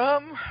 Kev.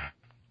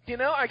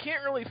 I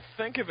can't really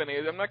think of any.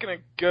 I'm not going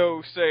to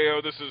go say, oh,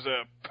 this is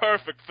a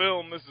perfect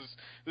film. This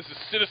is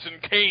Citizen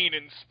Kane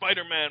in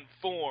Spider-Man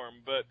form.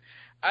 But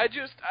I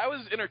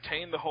was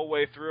entertained the whole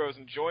way through. I was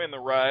enjoying the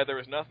ride. There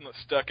was nothing that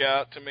stuck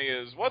out to me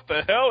as, what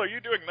the hell are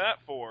you doing that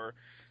for?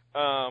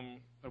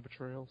 No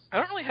betrayals. I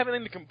don't really have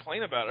anything to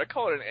complain about it. I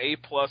call it an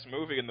A-plus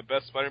movie and the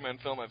best Spider-Man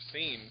film I've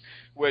seen,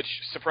 which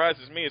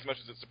surprises me as much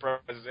as it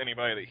surprises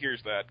anybody that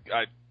hears that.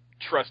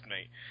 Trust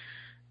me.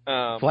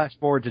 Flash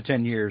forward to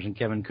 10 years, and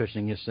Kevin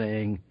Cushing is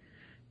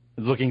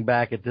looking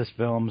back at this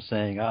film,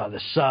 saying, "Oh,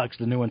 this sucks.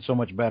 The new one's so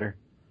much better."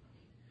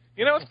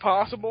 It's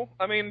possible.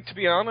 I mean, to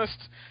be honest,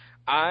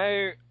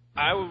 I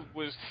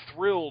was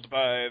thrilled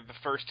by the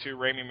first 2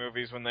 Raimi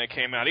movies when they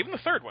came out, even the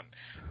third one.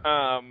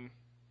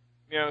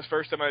 It was the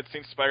first time I'd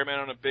seen Spider-Man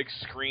on a big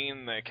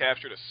screen. They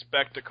captured a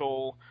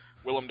spectacle.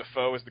 Willem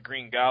Dafoe as the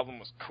Green Goblin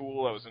was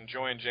cool. I was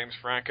enjoying James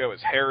Franco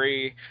as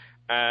Harry.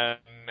 And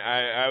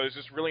I was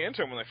just really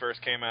into them when they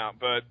first came out.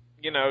 But,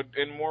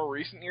 in more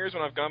recent years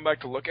when I've gone back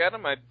to look at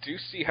them, I do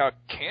see how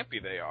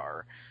campy they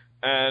are.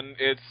 And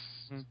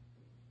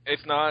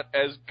it's not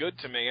as good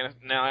to me. And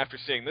now after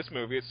seeing this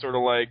movie, it's sort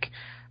of like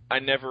I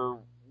never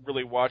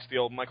really watched the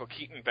old Michael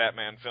Keaton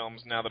Batman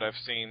films now that I've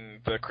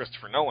seen the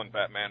Christopher Nolan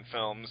Batman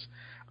films.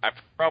 I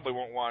probably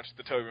won't watch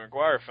the Tobey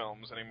Maguire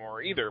films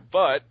anymore either.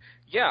 But,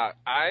 yeah,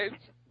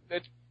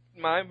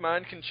 my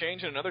mind can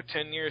change in another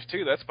 10 years,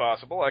 too. That's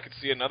possible. I could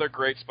see another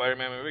great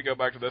Spider-Man movie, go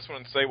back to this one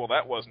and say, well,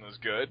 that wasn't as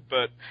good.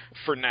 But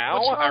for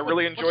now, I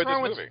really enjoyed this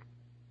movie.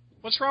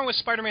 What's wrong with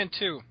Spider-Man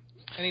 2?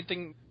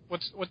 Anything?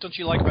 What don't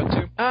you like about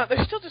 2?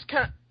 They're still just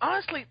kind of...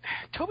 Honestly,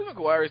 Tobey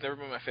Maguire has never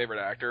been my favorite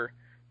actor.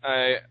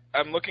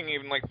 I'm looking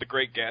even like the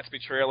Great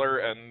Gatsby trailer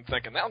and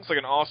thinking, that looks like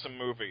an awesome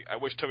movie. I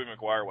wish Tobey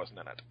Maguire wasn't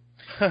in it.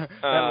 That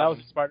was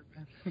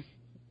Spider-Man.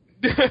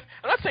 I'm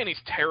not saying he's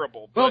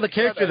terrible. But well, the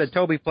character that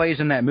Tobey plays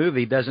in that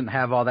movie doesn't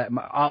have all that.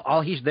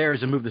 All he's there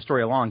is to move the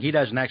story along. He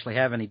doesn't actually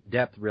have any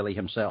depth really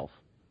himself.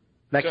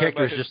 That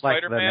character is just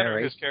like the narrator. Or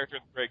his character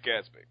in Great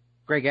Gatsby?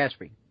 Great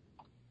Gatsby.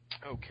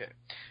 Okay.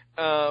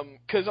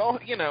 Because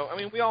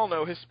we all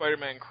know his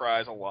Spider-Man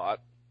cries a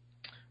lot.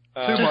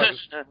 Too much.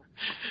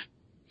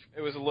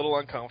 It was a little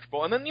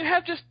uncomfortable. And then you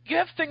have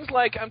things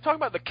like, I'm talking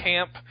about the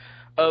camp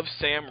of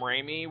Sam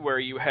Raimi, where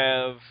you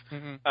have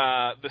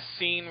the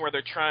scene where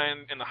they're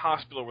in the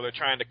hospital where they're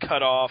trying to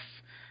cut off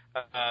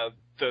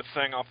the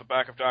thing off the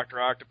back of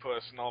Dr.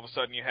 Octopus, and all of a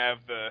sudden you have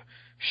the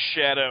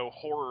shadow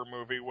horror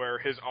movie where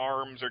his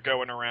arms are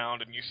going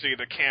around and you see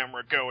the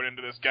camera going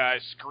into this guy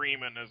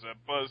screaming as a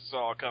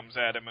buzzsaw comes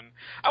at him. And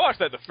I watched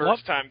that the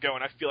first time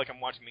going, I feel like I'm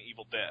watching The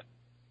Evil Dead.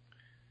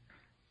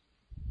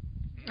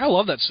 I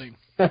love that scene.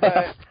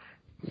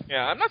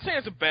 Yeah, I'm not saying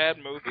it's a bad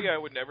movie. I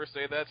would never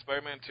say that.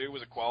 Spider-Man 2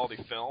 was a quality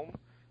film,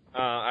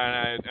 and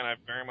I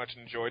very much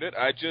enjoyed it.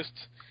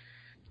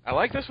 I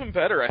like this one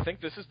better. I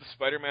think this is the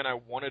Spider-Man I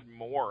wanted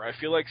more. I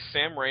feel like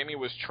Sam Raimi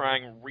was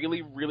trying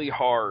really, really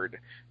hard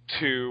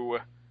to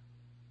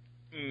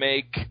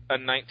make a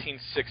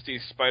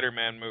 1960s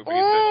Spider-Man movie.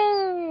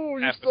 Oh,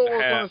 you stole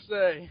what I was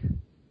going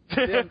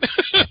to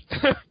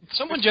say.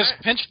 Someone just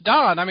pinched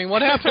Don. I mean,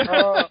 what happened?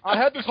 I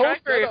had this whole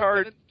very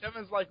hard. And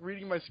Kevin's like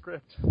reading my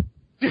script.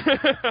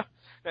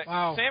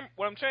 Wow.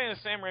 What I'm saying is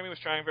Sam Raimi was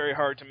trying very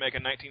hard to make a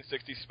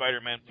 1960s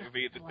Spider-Man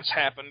movie that just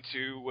happened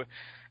to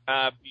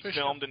be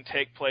filmed and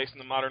take place in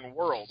the modern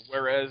world,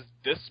 whereas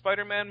this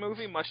Spider-Man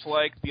movie, much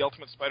like the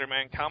Ultimate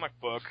Spider-Man comic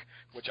book,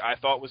 which I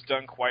thought was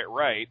done quite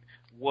right,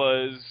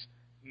 was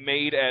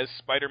made as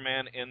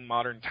Spider-Man in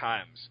modern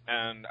times,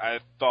 and I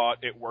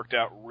thought it worked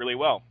out really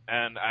well.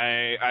 And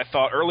I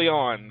thought early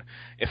on,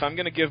 if I'm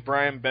going to give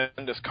Brian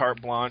Bendis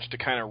carte blanche to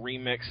kind of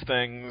remix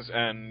things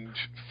and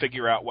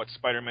figure out what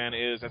Spider-Man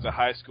is as a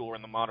high schooler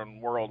in the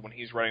modern world when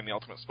he's writing the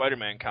Ultimate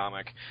Spider-Man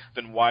comic,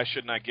 then why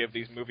shouldn't I give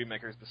these movie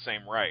makers the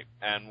same right?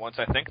 And once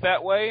I think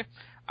that way,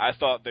 I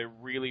thought they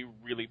really,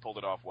 really pulled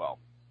it off well.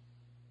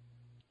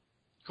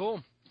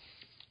 Cool.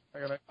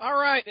 All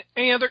right.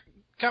 Any other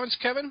comments,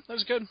 Kevin? That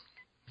was good.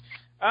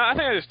 I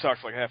think I just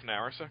talked for like half an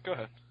hour, so go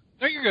ahead.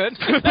 No, you're good.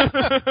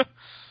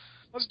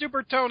 Let's do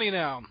Bertoni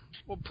now.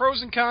 Well,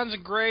 pros and cons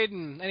and grade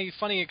and any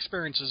funny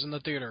experiences in the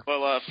theater.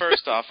 Well,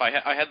 first off, I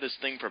had this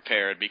thing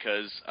prepared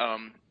because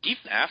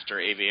even after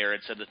Aviator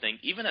had said the thing,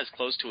 even as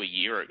close to a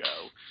year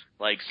ago,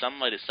 like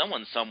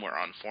someone somewhere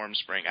on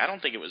Formspring, I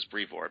don't think it was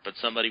Brevoort, but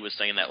somebody was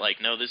saying that, like,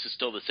 no, this is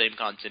still the same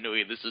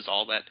continuity. This is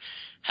all that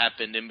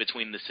happened in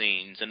between the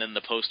scenes. And then the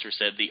poster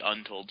said the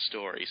untold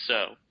story.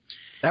 So...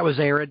 That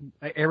was Aaron.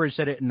 Aaron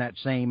said it in that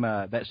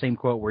same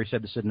quote where he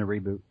said this isn't a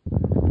reboot.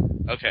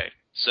 Okay,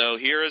 so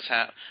here is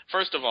how.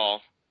 First of all,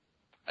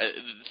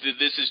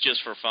 this is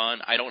just for fun.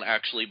 I don't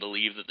actually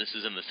believe that this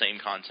is in the same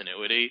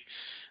continuity.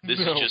 This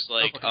is just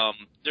like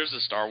there's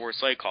a Star Wars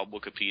site called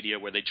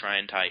Wikipedia where they try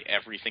and tie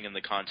everything in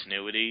the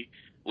continuity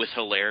with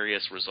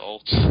hilarious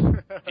results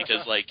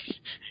because like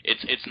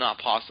it's not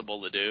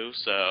possible to do.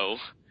 So.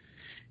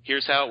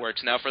 Here's how it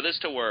works. Now, for this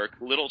to work,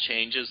 little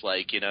changes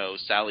like,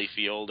 Sally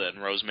Field and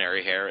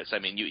Rosemary Harris, I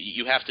mean,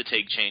 you have to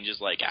take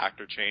changes like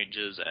actor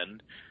changes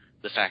and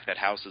the fact that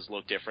houses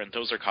look different.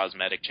 Those are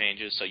cosmetic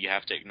changes, so you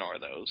have to ignore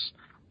those.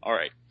 All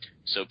right.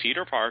 So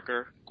Peter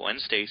Parker, Gwen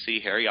Stacy,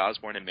 Harry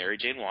Osborn, and Mary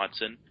Jane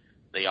Watson,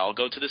 they all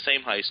go to the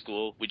same high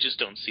school. We just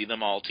don't see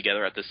them all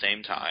together at the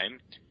same time.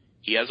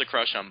 He has a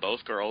crush on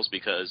both girls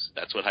because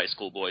that's what high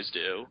school boys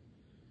do.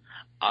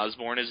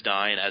 Osborn is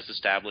dying as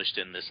established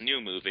in this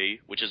new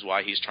movie, which is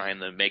why he's trying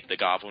to make the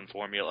Goblin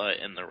formula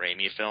in the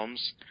Raimi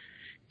films.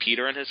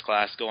 Peter and his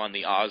class go on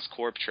the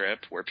Oscorp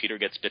trip, where Peter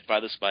gets bit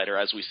by the spider,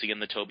 as we see in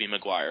the Tobey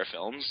Maguire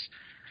films.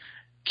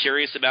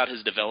 Curious about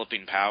his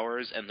developing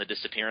powers and the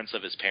disappearance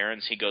of his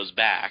parents, he goes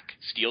back,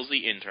 steals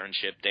the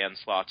internship Dan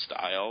Slott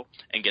style,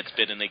 and gets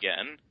bitten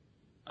again,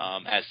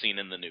 as seen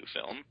in the new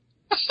film.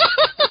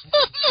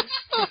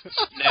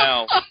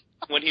 Now...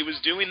 when he was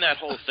doing that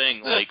whole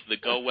thing, like the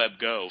Go Web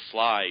Go,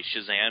 Fly,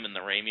 Shazam in the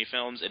Raimi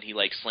films, and he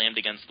like slammed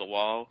against the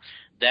wall,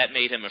 that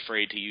made him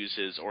afraid to use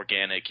his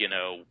organic,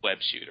 web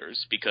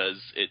shooters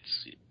because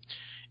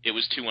it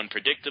was too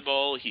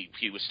unpredictable.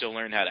 He was still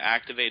learning how to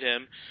activate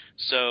him,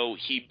 so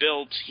he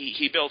built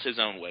his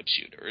own web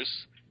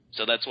shooters.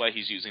 So that's why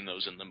he's using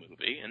those in the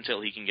movie until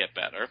he can get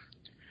better.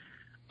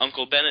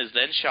 Uncle Ben is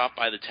then shot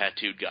by the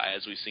tattooed guy,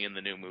 as we see in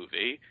the new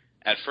movie.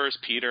 At first,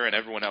 Peter and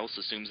everyone else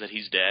assumes that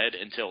he's dead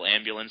until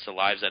ambulance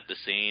arrives at the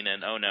scene,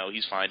 and oh no,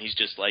 he's fine. He's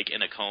just like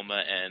in a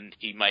coma, and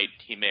he may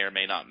or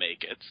may not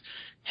make it.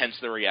 Hence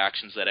the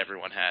reactions that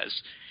everyone has.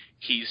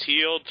 He's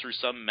healed through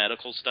some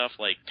medical stuff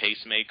like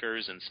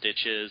pacemakers and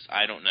stitches.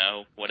 I don't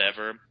know,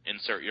 whatever.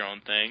 Insert your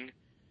own thing.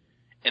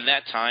 In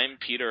that time,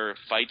 Peter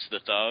fights the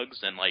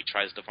thugs and like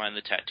tries to find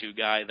the tattoo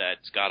guy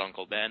that's got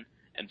Uncle Ben,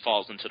 and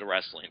falls into the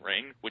wrestling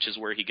ring, which is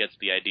where he gets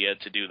the idea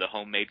to do the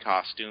homemade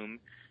costume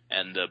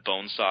and the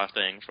bone saw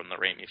thing from the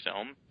Raimi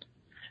film.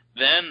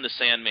 Then the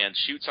Sandman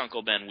shoots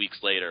Uncle Ben weeks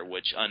later,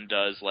 which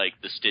undoes, like,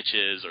 the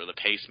stitches or the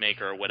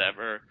pacemaker or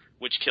whatever,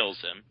 which kills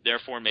him,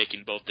 therefore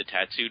making both the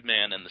Tattooed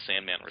Man and the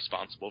Sandman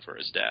responsible for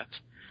his death.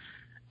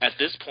 At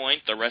this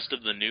point, the rest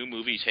of the new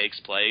movie takes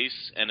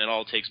place, and it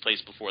all takes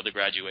place before the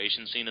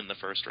graduation scene in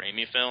the first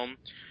Raimi film.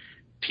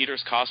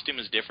 Peter's costume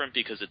is different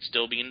because it's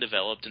still being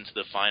developed into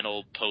the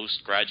final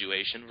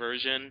post-graduation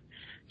version.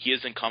 He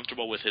isn't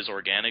comfortable with his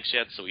organics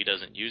yet, so he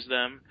doesn't use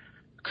them.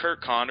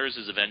 Kurt Connors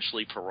is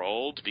eventually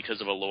paroled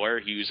because of a lawyer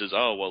he uses.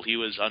 Oh, well, he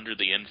was under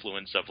the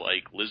influence of,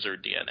 like,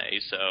 lizard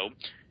DNA, so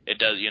It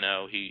does,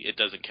 it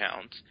doesn't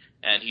count.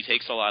 And he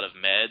takes a lot of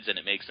meds, and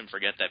it makes him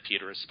forget that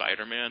Peter is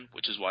Spider-Man,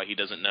 which is why he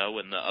doesn't know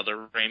in the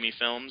other Raimi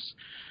films.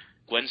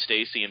 Gwen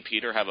Stacy and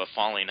Peter have a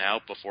falling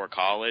out before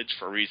college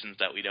for reasons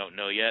that we don't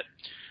know yet.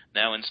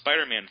 Now, in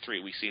Spider-Man 3,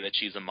 we see that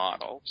she's a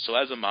model. So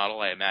as a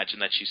model, I imagine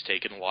that she's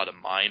taken a lot of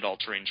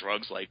mind-altering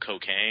drugs like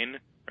cocaine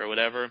or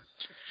whatever,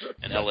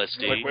 and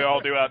LSD. Like we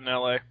all do out in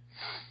L.A.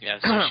 Yeah,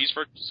 so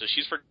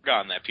she's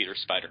forgotten that Peter's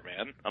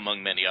Spider-Man,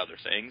 among many other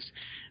things.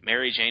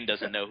 Mary Jane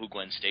doesn't know who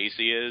Gwen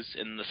Stacy is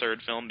in the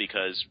third film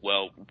because,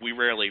 well, we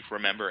rarely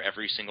remember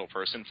every single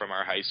person from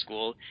our high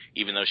school,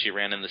 even though she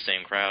ran in the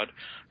same crowd.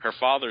 Her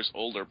father's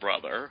older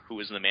brother, who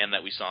is the man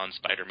that we saw in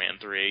Spider-Man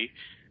 3,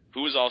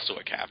 who was also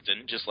a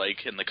captain, just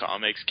like in the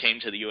comics, came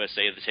to the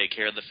USA to take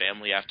care of the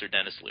family after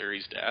Dennis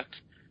Leary's death.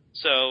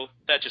 So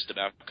that just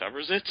about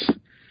covers it.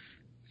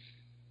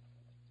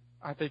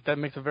 I think that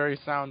makes a very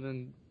sound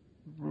and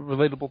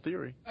relatable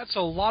theory. That's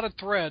a lot of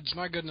threads.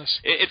 My goodness.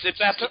 It's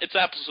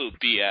absolute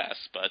BS,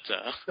 but.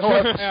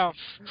 Yeah.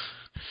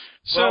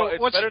 So well,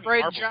 what's your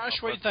grade, Marvel Josh?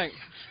 stuff, What do you think?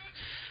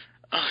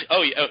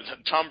 Oh yeah,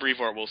 Tom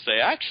Brevoort will say,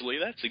 actually,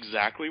 that's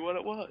exactly what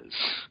it was.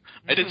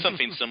 I did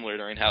something similar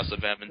during House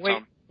of M.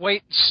 And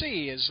Wait,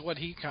 C is what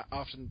he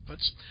often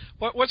puts.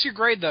 What's your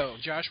grade though,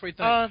 Josh? What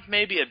do you think?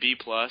 Maybe a B+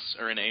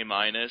 or an A-.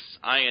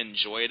 I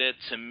enjoyed it.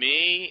 To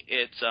me,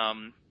 it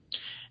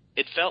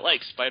felt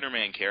like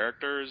Spider-Man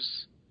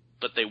characters,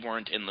 but they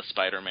weren't in the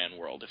Spider-Man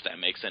world. If that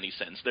makes any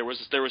sense, there was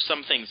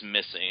some things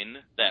missing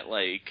that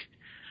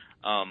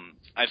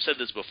I've said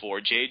this before,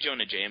 J.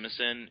 Jonah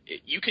Jameson,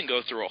 you can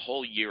go through a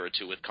whole year or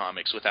two with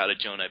comics without a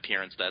Jonah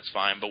appearance, that's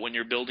fine, but when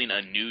you're building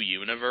a new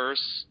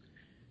universe,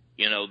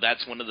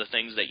 that's one of the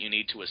things that you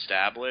need to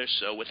establish.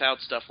 So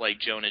without stuff like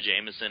Jonah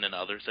Jameson and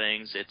other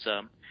things,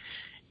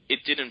 it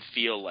didn't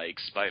feel like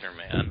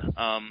Spider-Man.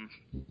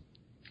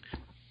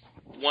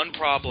 One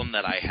problem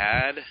that I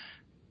had,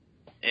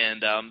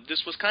 and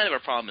this was kind of a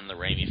problem in the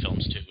Raimi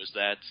films too, is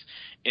that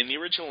in the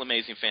original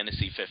Amazing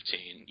Fantasy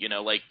 15,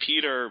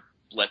 Peter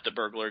let the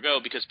burglar go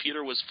because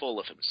Peter was full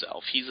of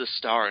himself. He's a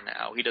star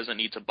now. He doesn't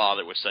need to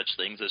bother with such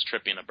things as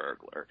tripping a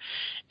burglar.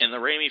 In the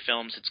Raimi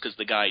films, it's because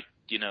the guy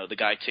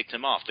ticked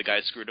him off. The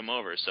guy screwed him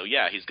over. So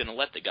yeah, he's going to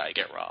let the guy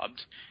get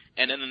robbed.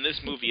 And then in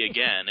this movie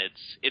again,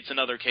 it's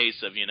another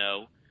case of,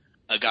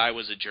 a guy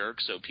was a jerk,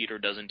 so Peter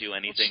doesn't do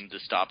anything to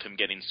stop him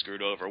getting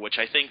screwed over, which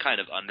I think kind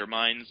of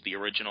undermines the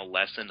original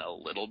lesson a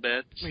little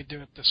bit. Let me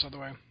do it this other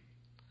way.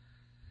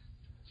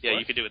 Yeah,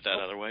 you could do it that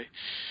other way.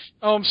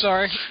 Oh, I'm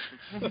sorry.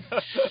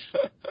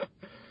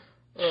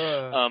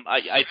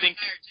 I think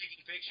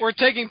we're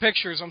taking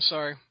pictures. I'm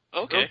sorry.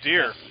 Okay. Oh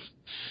dear.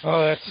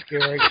 Oh, that's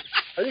scary.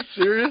 Are you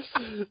serious?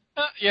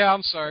 Yeah,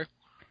 I'm sorry.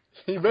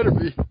 You better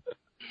be.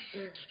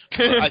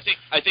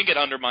 I think it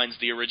undermines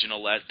the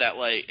original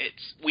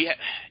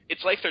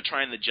it's like they're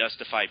trying to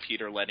justify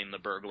Peter letting the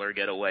burglar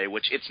get away,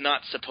 which it's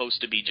not supposed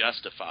to be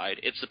justified.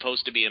 It's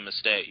supposed to be a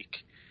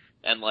mistake.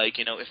 And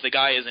if the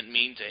guy isn't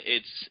mean to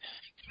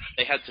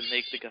they had to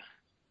make the guy.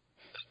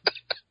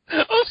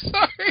 Oh,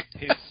 sorry.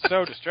 He's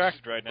so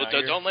distracted right now.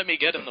 Well, don't let me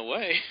get in the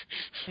way.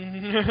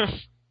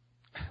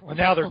 Well,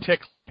 now they're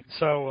tickling,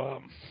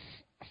 so.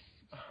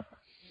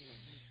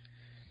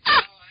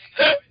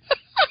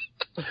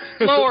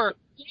 Lower.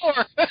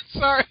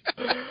 Sorry.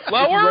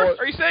 Lower?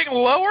 Are you saying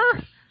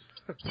lower?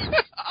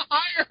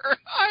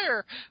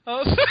 Higher.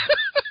 Oh,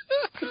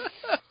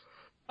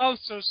 I'm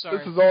so sorry.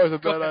 This is always a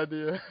bad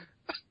idea.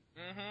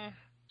 Mm-hmm.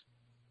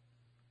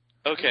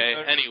 Okay.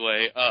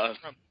 Anyway,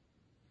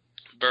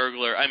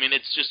 burglar. I mean,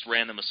 it's just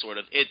random sort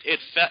of. It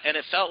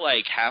felt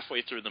like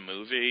halfway through the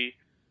movie,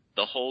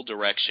 the whole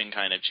direction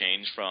kind of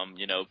changed from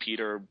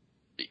Peter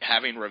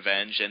having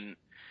revenge and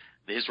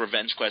his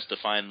revenge quest to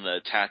find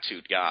the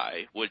tattooed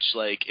guy, which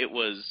he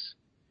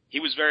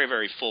was very,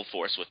 very full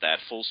force with that,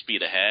 full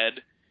speed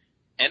ahead,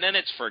 and then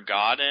it's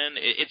forgotten.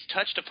 It's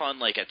touched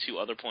upon at two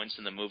other points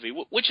in the movie,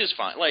 which is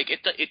fine.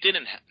 It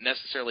didn't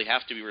necessarily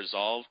have to be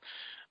resolved,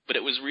 but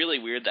it was really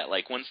weird that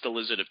once the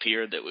lizard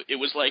appeared, that it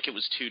was like it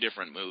was two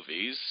different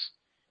movies,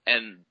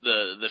 and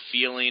the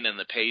feeling and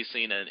the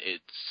pacing, and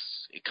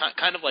it's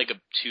kind of like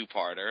a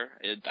two-parter.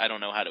 I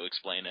don't know how to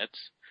explain it.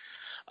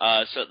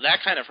 So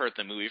that kind of hurt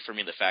the movie for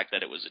me, the fact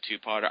that it was a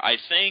two-parter. I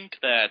think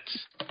that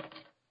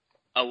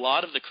a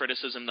lot of the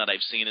criticism that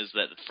I've seen is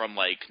that from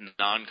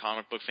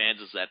non-comic book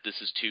fans is that this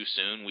is too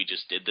soon, we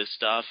just did this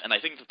stuff, and I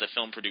think that the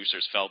film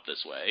producers felt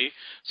this way,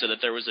 so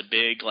that there was a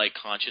big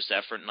conscious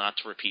effort not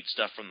to repeat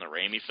stuff from the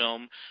Raimi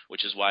film,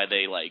 which is why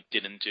they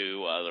didn't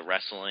do the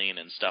wrestling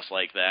and stuff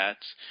like that.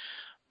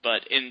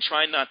 But in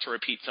trying not to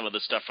repeat some of the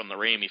stuff from the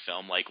Raimi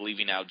film, like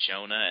leaving out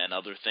Jonah and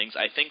other things,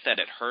 I think that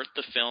it hurt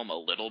the film a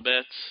little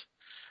bit.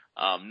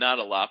 Not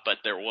a lot, but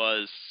there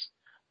was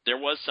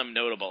some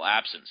notable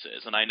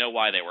absences, and I know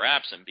why they were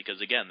absent,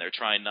 because again, they're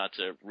trying not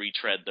to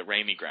retread the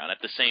Raimi ground.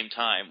 At the same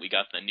time, we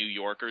got the New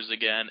Yorkers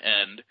again,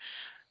 and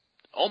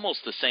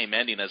almost the same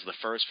ending as the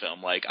first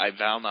film. I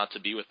vow not to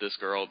be with this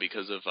girl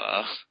because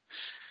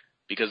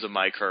because of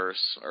my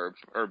curse or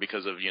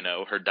because of, you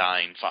know, her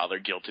dying father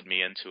guilted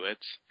me into it.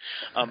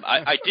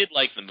 I did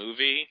like the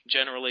movie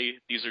generally.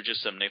 These are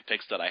just some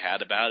nitpicks that I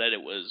had about it.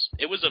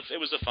 It was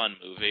a fun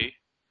movie.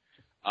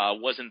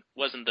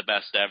 Wasn't the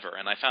best ever,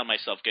 and I found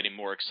myself getting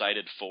more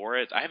excited for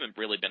it. I haven't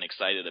really been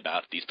excited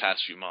about it these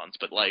past few months,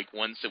 but like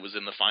once it was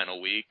in the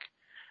final week,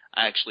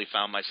 I actually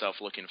found myself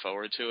looking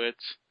forward to it.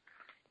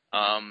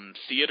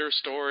 Theater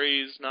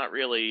stories, not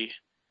really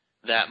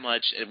that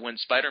much. When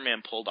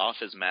Spider-Man pulled off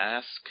his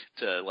mask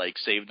to like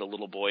save the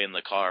little boy in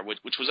the car,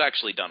 which was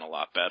actually done a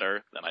lot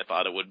better than I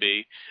thought it would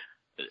be.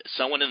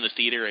 Someone in the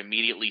theater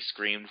immediately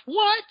screamed,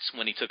 "What?"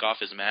 when he took off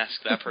his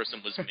mask. That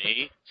person was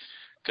me.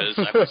 Because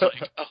I was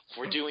like, oh,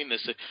 we're doing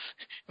this.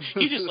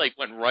 He just like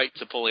went right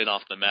to pulling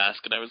off the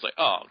mask, and I was like,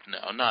 oh,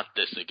 no, not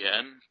this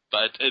again.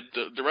 But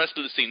the rest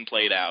of the scene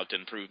played out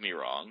and proved me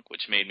wrong,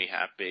 which made me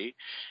happy.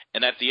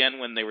 And at the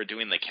end, when they were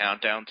doing the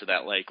countdown to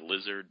that like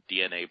lizard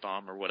DNA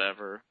bomb or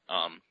whatever,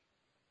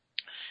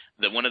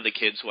 one of the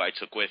kids who I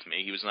took with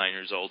me, he was 9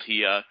 years old.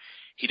 He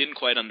didn't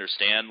quite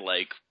understand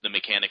like the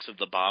mechanics of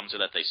the bombs or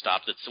that they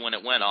stopped it. So when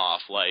it went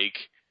off, like.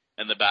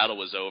 And the battle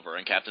was over,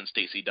 and Captain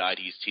Stacy died.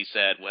 He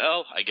said,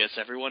 "Well, I guess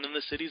everyone in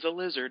the city's a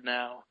lizard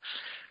now."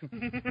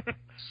 And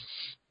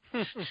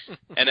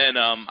then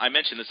I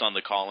mentioned this on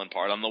the call-in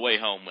part. On the way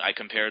home, I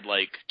compared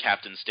like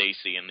Captain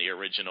Stacy in the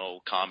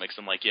original comics.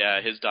 I'm like, yeah,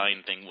 his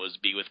dying thing was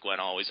be with Gwen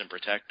always and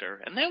protect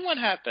her. And then what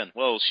happened?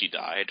 Well, she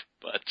died.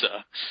 But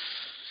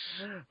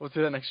we'll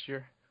do that next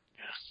year.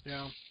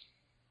 Yeah.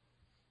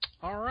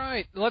 All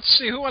right. Let's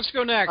see. Who wants to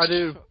go next? I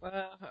do.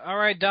 All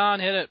right, Don,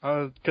 hit it.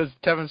 Because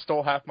Kevin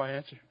stole half my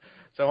answer.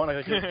 So I want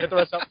to get the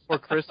rest out before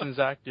Chris and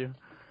Zach do.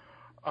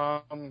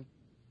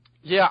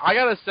 Yeah, I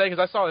got to say, because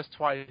I saw this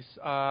twice.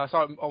 I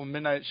saw it on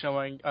midnight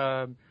showing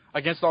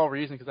Against All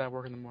Reason because I have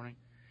work in the morning.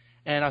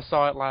 And I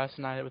saw it last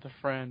night with a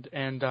friend.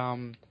 And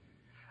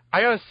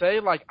I got to say,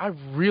 like, I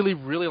really,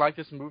 really like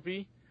this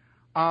movie.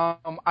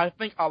 I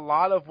think a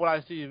lot of what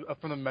I see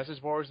from the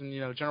message boards and, you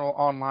know, general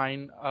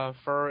online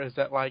fur is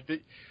that, like,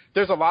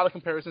 there's a lot of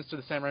comparisons to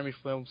the Sam Raimi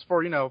films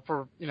for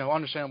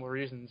understandable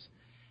reasons.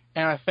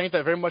 And I think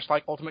that very much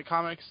like Ultimate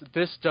Comics,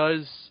 this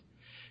does,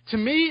 to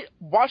me,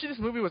 watching this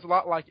movie was a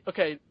lot like,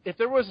 okay, if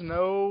there was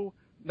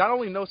not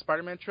only no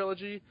Spider-Man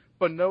trilogy,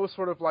 but no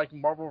sort of like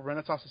Marvel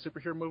Renaissance of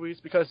superhero movies,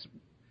 because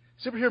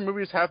superhero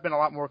movies have been a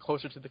lot more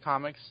closer to the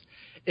comics.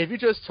 If you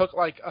just took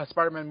like a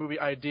Spider-Man movie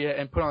idea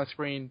and put it on the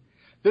screen,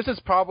 this is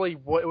probably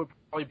what it would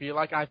probably be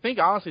like. And I think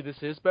honestly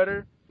this is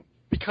better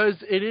because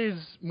it is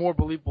more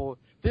believable.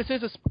 This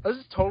is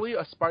totally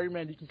a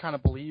Spider-Man you can kind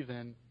of believe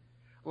in.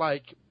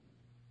 Like,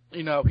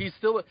 you know, he's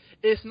still,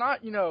 it's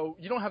not, you know,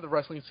 you don't have the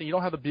wrestling scene, you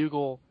don't have the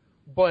bugle,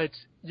 but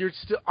you're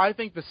still, I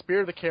think the spirit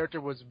of the character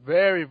was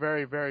very,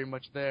 very, very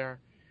much there.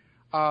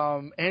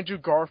 Andrew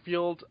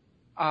Garfield,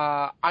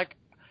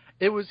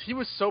 he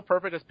was so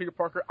perfect as Peter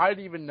Parker, I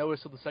didn't even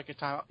notice till the second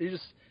time.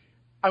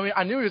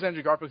 I knew he was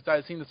Andrew Garfield because I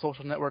had seen The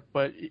Social Network,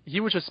 but he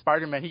was just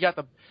Spider-Man. He got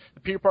the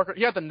Peter Parker,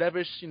 he got the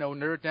nebbish, you know,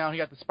 nerd down, he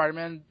got the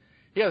Spider-Man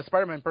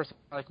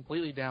personality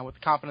completely down with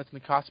the confidence in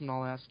the costume and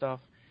all that stuff.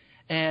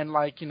 And,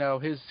 like, you know,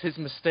 his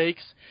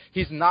mistakes,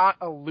 he's not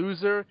a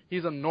loser.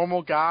 He's a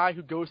normal guy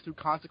who goes through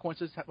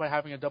consequences by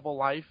having a double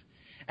life.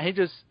 And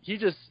he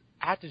just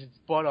acted his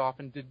butt off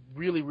and did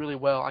really, really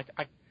well.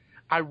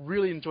 I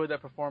really enjoyed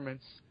that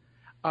performance.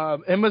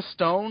 Emma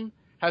Stone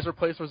has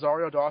replaced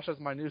Rosario Dawson as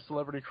my new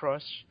celebrity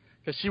crush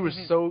because she was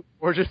so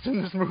gorgeous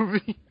in this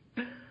movie.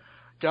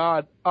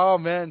 God. Oh,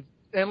 man.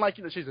 And, like,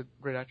 you know, she's a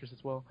great actress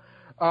as well.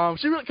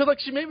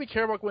 She made me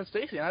care about Gwen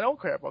Stacy, and I don't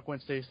care about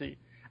Gwen Stacy.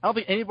 I don't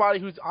think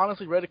anybody who's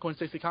honestly read a Gwen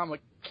Stacy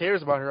comic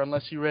cares about her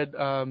unless you read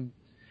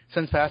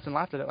Sins Past and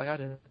laughed at it like I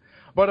did.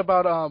 But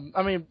about,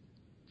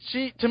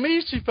 to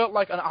me, she felt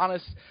like an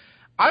honest.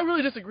 I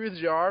really disagree with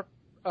JR.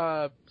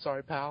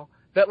 Sorry, pal.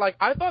 That, like,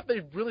 I thought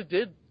they really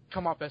did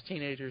come off as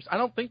teenagers. I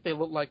don't think they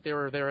looked like they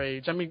were their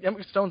age. I mean,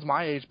 Emma Stone's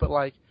my age, but,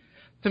 like,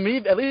 to me,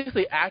 at least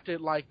they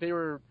acted like they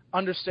were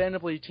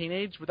understandably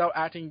teenage without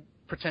acting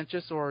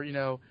pretentious or, you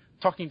know,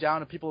 talking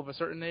down to people of a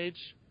certain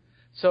age.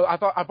 So I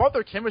bought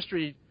their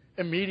chemistry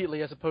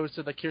immediately as opposed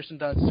to the Kirsten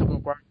Dunst and Tobey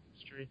Maguire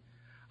chemistry.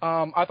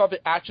 I thought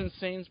the action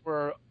scenes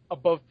were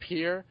above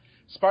peer.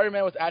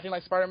 Spider-Man was acting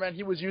like Spider-Man.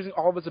 He was using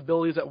all of his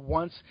abilities at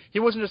once. He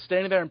wasn't just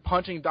standing there and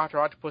punching Dr.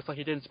 Octopus like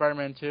he did in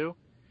Spider-Man 2.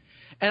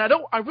 And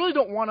I really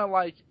don't want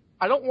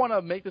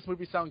to make this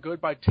movie sound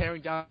good by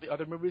tearing down the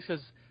other movies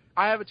because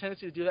I have a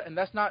tendency to do that, and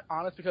that's not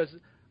honest because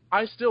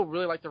I still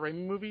really like the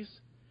Raimi movies.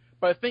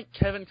 But I think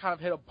Kevin kind of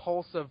hit a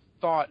pulse of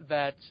thought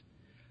that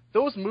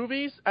those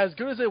movies, as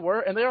good as they were,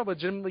 and they are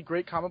legitimately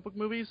great comic book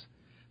movies,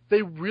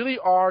 they really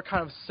are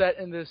kind of set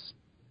in this,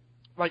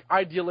 like,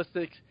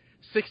 idealistic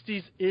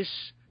 60s-ish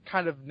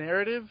kind of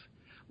narrative.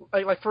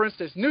 Like for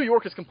instance, New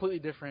York is completely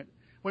different.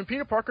 When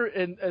Peter Parker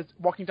is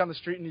walking down the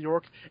street in New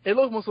York, it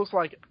almost looks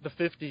like the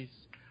 50s.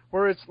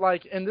 Where it's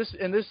like in this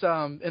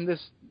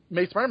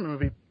May Spider-Man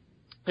movie,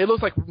 it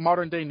looks like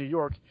modern day New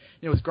York.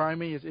 You know, it's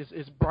grimy,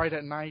 it's bright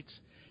at night,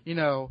 you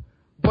know.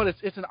 But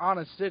it's an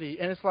honest city,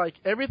 and it's like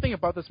everything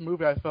about this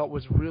movie I felt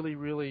was really,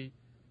 really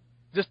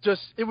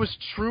it was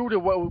true to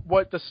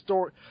what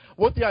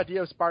the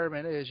idea of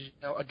Spider-Man is. You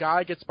know, a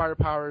guy gets spider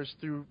powers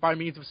by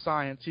means of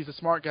science. He's a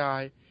smart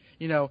guy.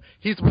 You know,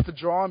 he's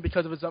withdrawn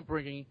because of his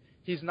upbringing.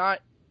 He's not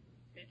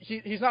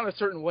a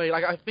certain way.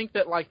 Like, I think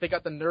that, like, they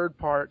got the nerd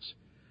part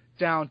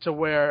down to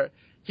where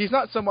he's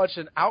not so much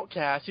an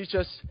outcast. He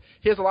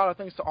has a lot of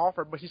things to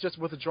offer, but he's just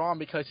withdrawn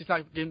because he's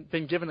not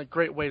been given a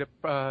great way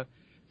to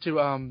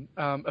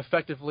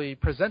effectively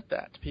present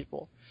that to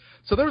people.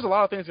 So there was a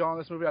lot of things going on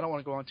in this movie. I don't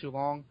want to go on too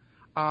long.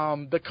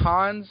 The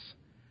cons,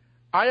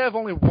 I have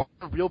only one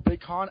real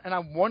big con, and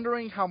I'm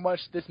wondering how much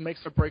this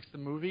makes or breaks the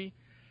movie.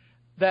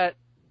 That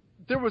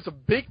there was a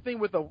big thing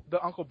with the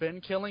Uncle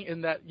Ben killing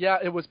in that, yeah,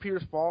 it was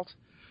Peter's fault,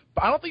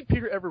 but I don't think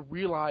Peter ever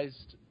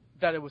realized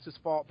that it was his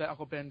fault that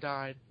Uncle Ben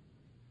died.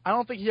 I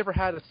don't think he ever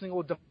had a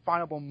single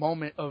definable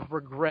moment of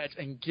regret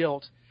and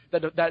guilt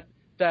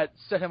that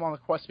set him on the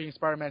quest of being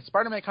Spider-Man.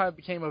 Spider-Man kind of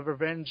became a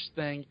revenge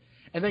thing,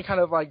 and then kind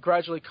of like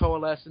gradually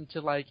coalesced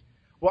into like,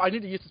 well, I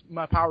need to use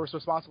my powers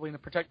responsibly and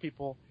to protect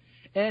people.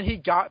 And he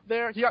got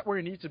there. He got where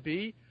he needed to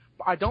be.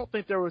 But I don't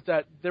think there was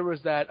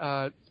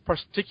that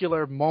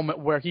particular moment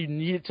where he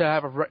needed to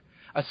have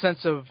a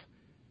sense of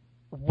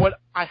what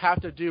I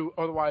have to do,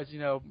 otherwise, you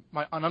know,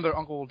 another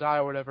uncle will die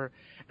or whatever.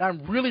 And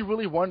I'm really,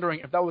 really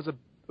wondering if that was a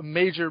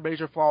major,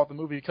 major flaw of the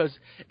movie, because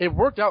it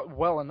worked out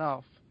well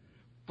enough.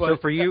 But so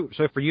for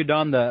you,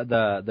 Don,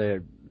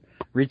 the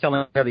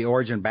retelling of the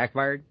origin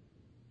backfired,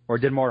 or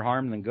did more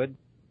harm than good?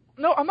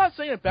 No, I'm not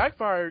saying it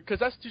backfired because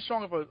that's too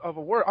strong of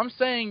a word. I'm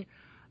saying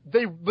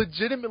they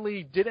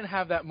legitimately didn't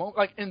have that moment.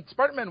 Like in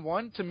Spider-Man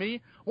 1, to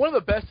me, one of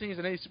the best scenes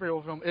in any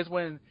superhero film is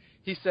when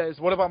he says,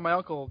 "What about my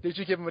uncle? Did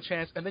you give him a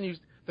chance?" And then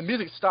the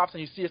music stops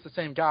and you see it's the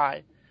same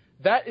guy.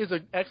 That is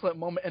an excellent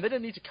moment, and they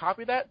didn't need to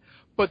copy that,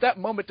 but that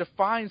moment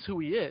defines who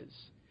he is.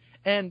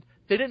 And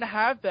they didn't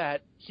have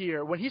that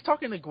here. When he's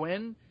talking to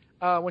Gwen,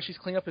 when she's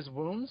cleaning up his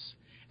wounds,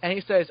 and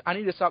he says, "I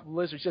need to stop the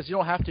lizard," she says, "You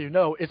don't have to.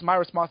 No, it's my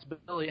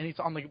responsibility." And he's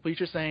on the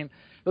bleacher saying,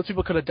 "Those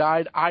people could have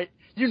died."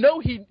 You know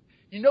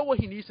what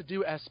he needs to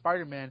do as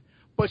Spider-Man,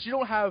 but you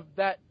don't have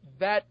that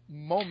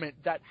moment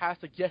that has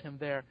to get him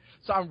there.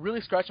 So I'm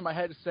really scratching my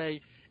head to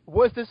say,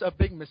 was this a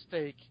big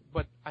mistake?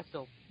 But I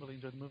still really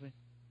enjoyed the movie.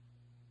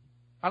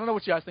 I don't know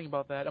what you guys think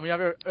about that. I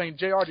mean,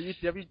 JR,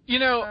 have you? You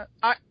know,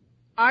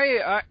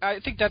 I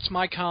think that's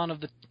my con of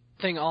the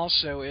thing.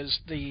 Also, is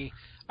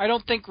I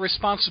don't think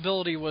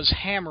responsibility was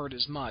hammered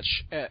as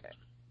much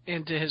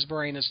into his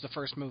brain as the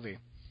first movie.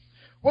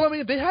 Well, I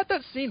mean, they had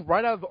that scene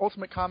right out of the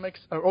Ultimate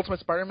Comics, Ultimate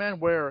Spider-Man,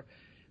 where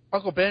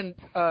Uncle Ben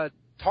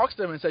talks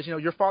to him and says, you know,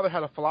 your father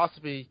had a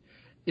philosophy.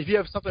 If you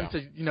have something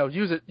to, you know,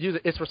 use it.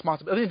 It's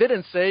responsibility. I mean, they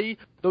didn't say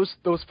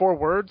those 4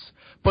 words,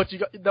 but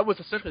that was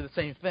essentially the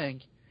same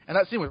thing. And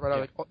that scene was right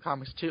out of the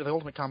comics too, the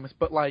Ultimate Comics.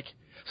 But like,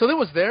 so it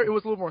was there. It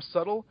was a little more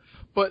subtle.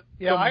 But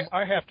yeah,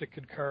 I have to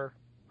concur.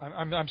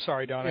 I'm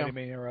sorry, Don. I didn't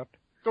mean to interrupt.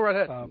 Go right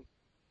ahead.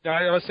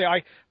 I would say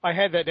I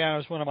had that down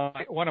as one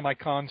of my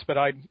cons, but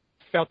I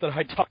felt that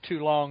I talked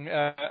too long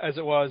as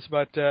it was.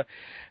 But that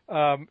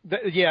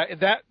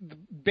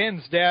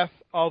Ben's death,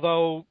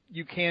 although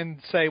you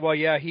can say, well,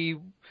 yeah, he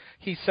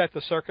set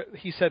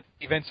the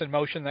events in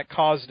motion that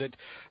caused it.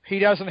 He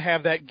doesn't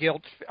have that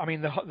guilt. I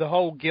mean, the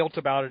whole guilt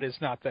about it is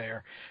not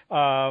there,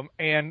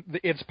 and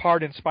its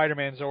part in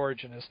Spider-Man's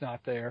origin is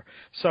not there.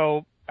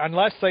 So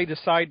unless they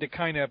decide to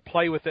kind of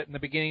play with it in the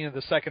beginning of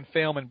the second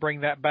film and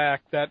bring that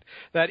back, that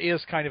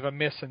is kind of a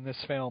miss in this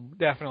film.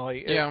 Definitely,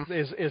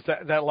 is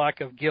that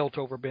lack of guilt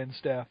over Ben's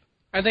death.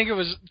 I think it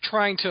was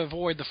trying to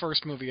avoid the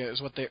first movie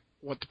is what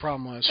the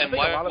problem was. And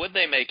why would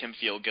they make him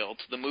feel guilt?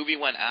 The movie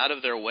went out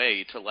of their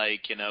way to,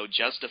 like, you know,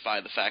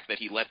 justify the fact that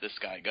he let this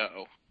guy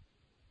go.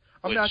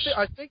 I mean,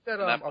 I think that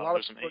a lot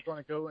of people are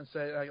going to go and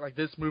say, like,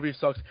 this movie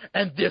sucks,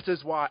 and this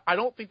is why. I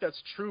don't think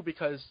that's true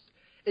because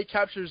it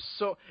captures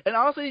so... And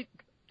honestly,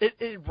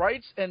 it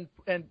writes and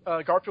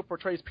Garfield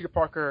portrays Peter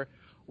Parker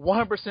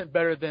 100%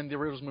 better than the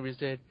original movies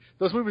did.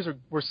 Those movies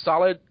were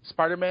solid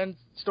Spider-Man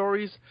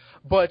stories,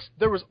 but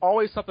there was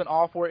always something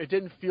off where it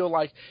didn't feel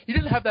like... You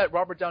didn't have that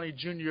Robert Downey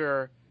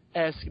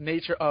Jr.-esque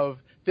nature of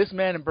this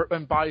man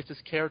embodies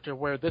this character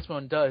where this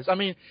one does. I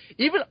mean,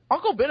 even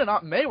Uncle Ben and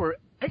Aunt May were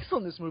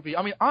excellent in this movie.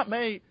 I mean, Aunt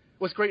May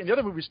was great in the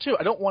other movies too.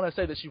 I don't want to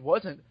say that she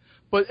wasn't.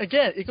 But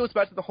again, it goes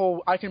back to the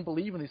whole I can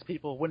believe in these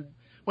people.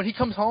 When he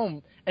comes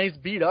home and he's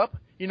beat up,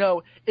 you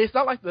know, it's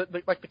not like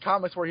the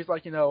comics where he's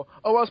like, you know,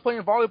 oh, I was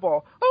playing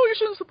volleyball. Oh, you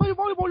shouldn't play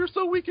volleyball. You're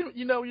so weak and,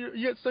 you know, you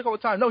get sick all the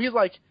time. No, he's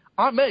like,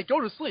 Aunt May,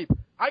 go to sleep.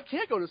 I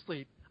can't go to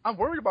sleep. I'm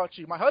worried about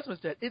you. My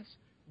husband's dead. It's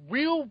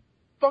real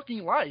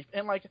fucking life.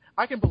 And, like,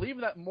 I can believe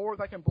in that more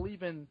than I can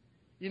believe in,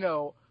 you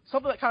know,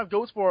 something that kind of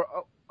goes for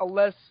a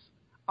less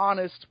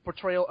honest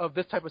portrayal of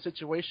this type of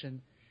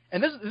situation.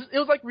 And it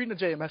was like reading a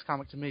JMS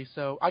comic to me,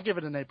 so I give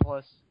it an A+.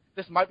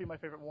 This might be my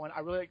favorite one.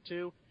 I really like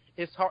 2.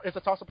 It's a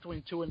toss-up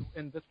between 2 and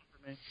this one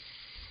for me.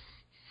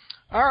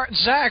 All right,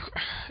 Zach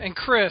and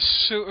Chris,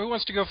 who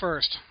wants to go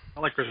first?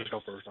 I'll let Chris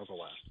go first. I'll go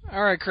last.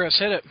 All right, Chris,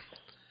 hit it.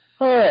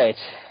 All right.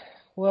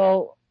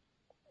 Well,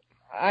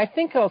 I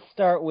think I'll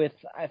start with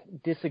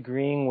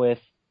disagreeing with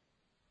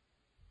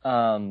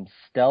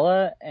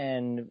Stella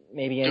and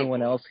maybe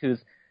anyone else who's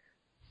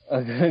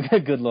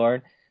good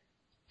Lord.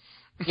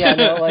 Yeah,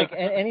 no, like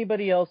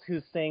anybody else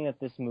who's saying that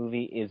this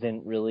movie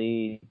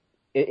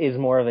is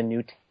more of a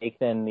new take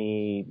than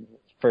the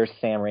first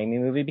Sam Raimi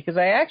movie, because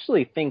I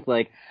actually think,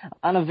 like,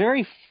 on a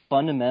very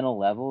fundamental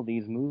level,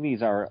 these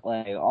movies are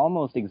like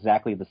almost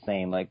exactly the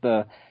same. Like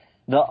there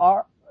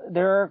are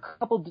a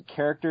couple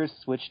characters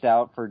switched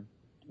out for,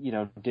 you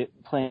know,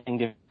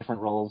 playing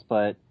different roles,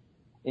 but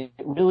it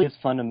really is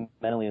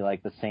fundamentally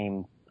like the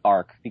same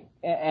arc.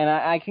 And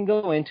I can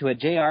go into it.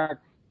 JR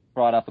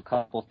brought up a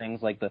couple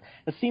things, like the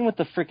scene with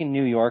the freaking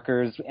New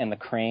Yorkers and the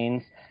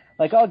cranes.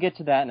 Like, I'll get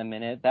to that in a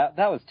minute. That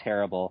was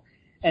terrible.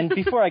 And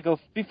before I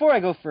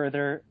go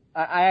further,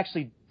 I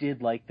actually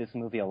did like this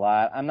movie a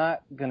lot. I'm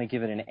not gonna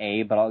give it an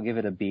A, but I'll give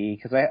it a B,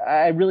 because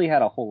I really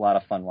had a whole lot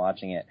of fun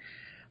watching it.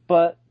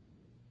 But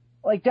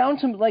like, down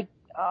to, like,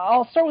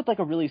 I'll start with like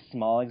a really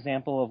small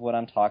example of what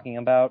I'm talking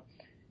about.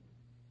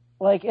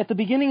 Like, at the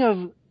beginning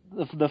of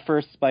the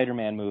first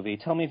Spider-Man movie,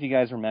 tell me if you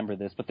guys remember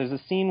this, but there's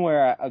a scene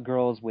where a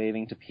girl is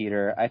waving to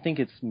Peter. I think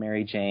it's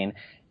Mary Jane.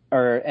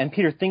 And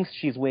Peter thinks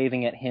she's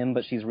waving at him,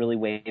 but she's really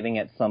waving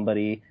at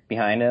somebody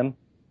behind him.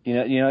 You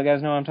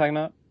guys know what I'm talking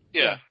about?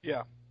 Yeah,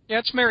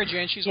 it's Mary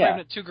Jane. She's waving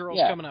at two girls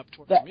coming up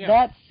towards him. Yeah.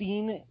 That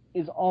scene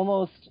is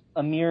almost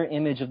a mirror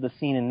image of the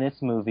scene in this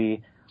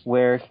movie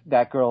where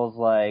that girl's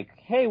like,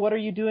 "Hey, what are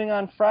you doing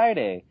on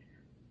Friday?"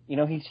 You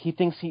know, he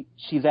thinks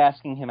she's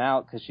asking him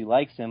out because she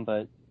likes him,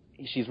 but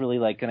she's really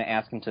like going to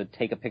ask him to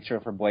take a picture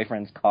of her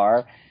boyfriend's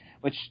car,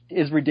 which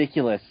is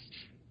ridiculous.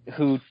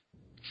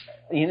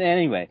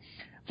 Anyway.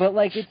 But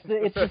like, it's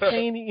the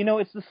same, you know,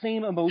 it's the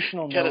same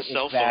emotional note. Get a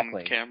cell phone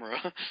exactly.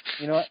 camera.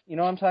 You know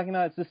what I'm talking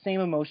about? It's the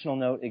same emotional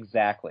note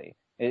exactly.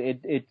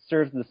 It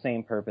serves the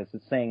same purpose.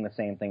 It's saying the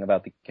same thing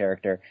about the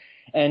character.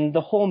 And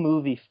the whole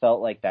movie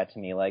felt like that to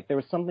me. Like, there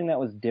was something that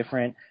was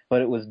different,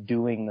 but it was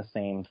doing the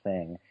same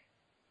thing.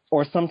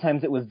 Or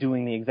sometimes it was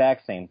doing the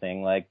exact same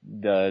thing. Like,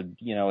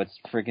 it's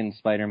freaking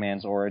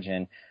Spider-Man's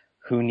origin.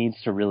 Who needs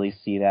to really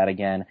see that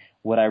again?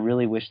 What I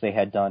really wish they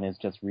had done is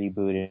just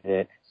rebooted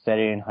it, set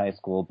it in high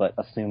school, but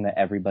assume that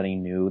everybody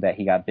knew that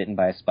he got bitten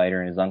by a spider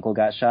and his uncle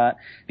got shot,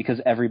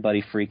 because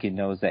everybody freaking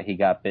knows that he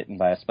got bitten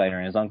by a spider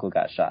and his uncle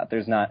got shot.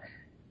 There's not,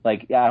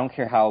 like, I don't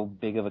care how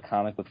big of a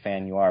comic book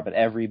fan you are, but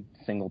every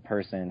single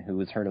person who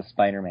has heard of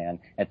Spider-Man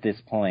at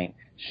this point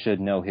should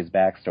know his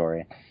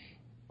backstory.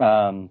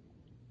 And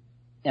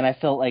I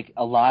felt like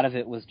a lot of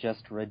it was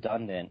just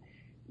redundant.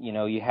 You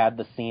know, you had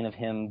the scene of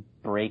him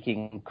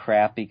breaking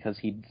crap because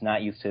he's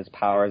not used to his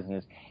powers and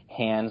his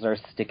hands are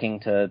sticking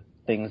to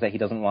things that he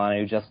doesn't want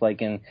to, just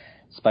like in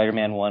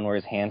Spider-Man 1 where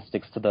his hand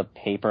sticks to the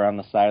paper on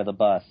the side of the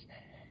bus.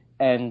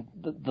 And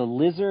the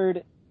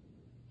Lizard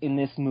in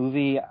this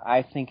movie,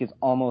 I think, is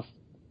almost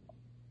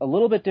a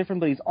little bit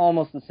different, but he's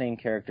almost the same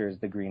character as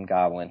the Green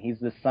Goblin. He's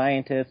the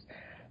scientist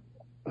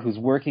who's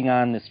working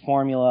on this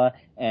formula,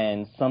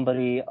 and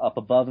somebody up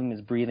above him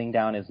is breathing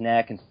down his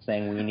neck and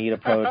saying, we need a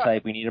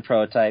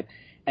prototype,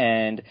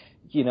 and,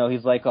 you know,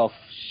 he's like, oh,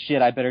 shit,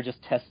 I better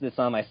just test this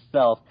on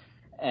myself,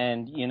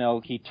 and, you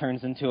know, he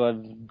turns into a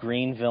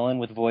green villain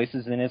with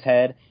voices in his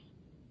head,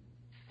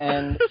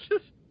 and,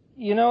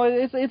 you know,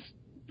 it's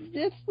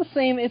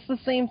the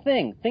same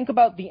thing. Think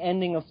about the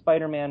ending of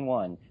Spider-Man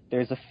 1.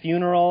 There's a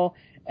funeral,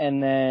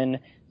 and then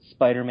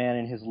Spider-Man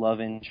and his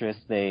love interest,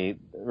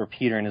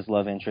 Peter and his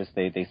love interest,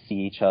 they see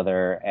each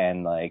other,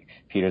 and, like,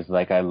 Peter's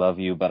like, I love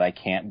you, but I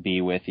can't be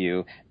with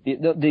you.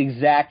 The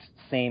exact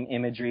same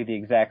imagery, the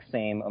exact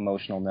same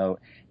emotional note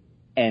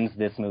ends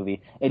this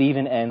movie. It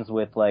even ends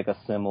with, like, a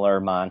similar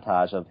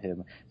montage of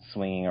him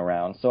swinging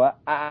around. So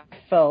I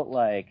felt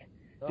like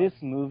this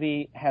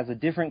movie has a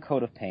different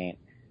coat of paint,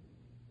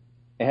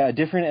 a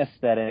different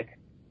aesthetic,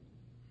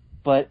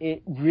 but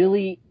it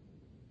really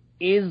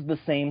is the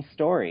same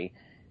story.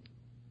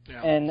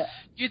 Yeah. And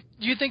do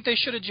you think they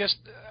should have just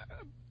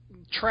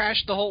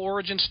trashed the whole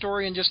origin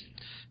story and just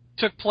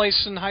took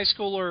place in high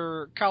school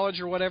or college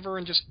or whatever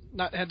and just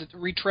not had to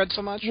retread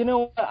so much? You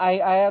know what?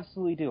 I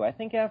absolutely do. I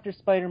think after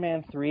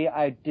Spider-Man 3,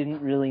 I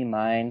didn't really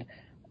mind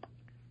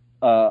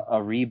a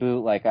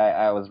reboot. Like,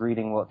 I was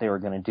reading what they were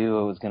going to do.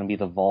 It was going to be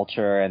the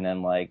Vulture, and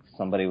then, like,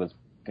 somebody was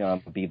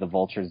going to be the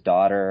Vulture's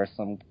daughter or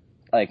some,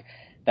 like...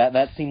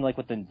 That seemed like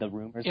what the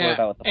rumors were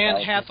about.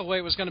 Anne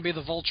Hathaway was going to be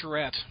the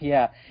Vulturette.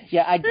 Yeah.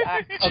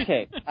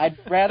 Okay. I'd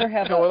rather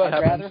have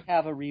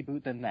a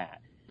reboot than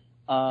that.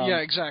 Yeah,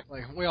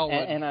 exactly. We all would.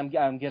 And I'm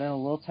getting a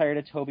little tired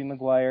of Tobey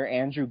Maguire.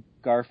 Andrew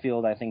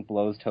Garfield, I think,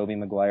 blows Tobey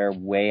Maguire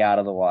way out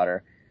of the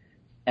water.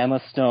 Emma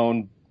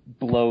Stone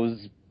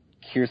blows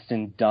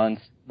Kirsten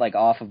Dunst, like,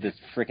 off of this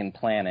frickin'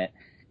 planet.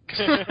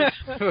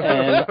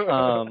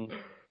 And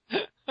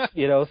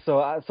you know, so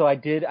I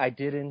did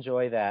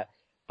enjoy that.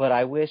 But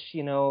I wish,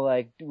 you know,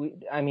 like,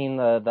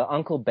 the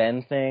Uncle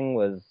Ben thing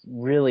was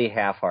really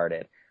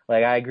half-hearted.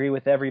 Like, I agree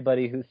with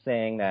everybody who's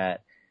saying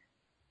that,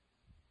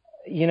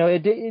 you know,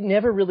 it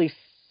never really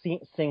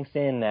sinks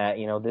in that,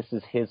 you know, this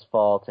is his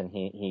fault and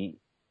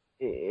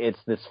it's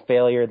this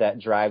failure that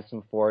drives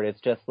him forward.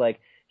 It's just like,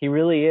 he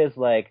really is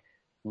like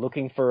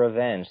looking for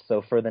revenge.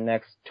 So for the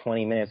next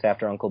 20 minutes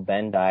after Uncle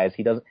Ben dies,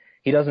 he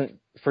doesn't,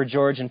 for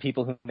George and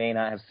people who may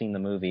not have seen the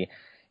movie,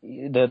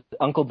 the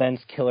Uncle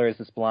Ben's killer is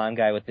this blonde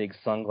guy with big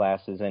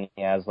sunglasses, and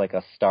he has like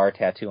a star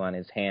tattoo on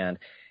his hand.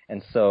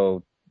 And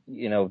so,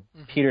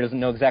 Peter doesn't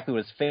know exactly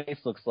what his face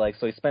looks like,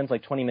 so he spends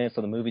like 20 minutes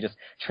of the movie just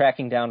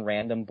tracking down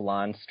random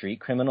blonde street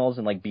criminals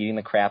and like beating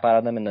the crap out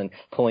of them and then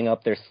pulling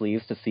up their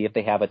sleeves to see if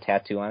they have a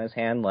tattoo on his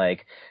hand,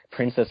 like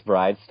Princess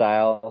Bride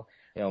style.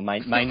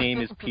 My name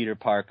is Peter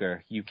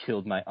Parker. You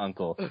killed my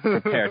uncle.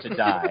 Prepare to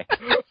die.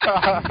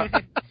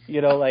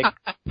 It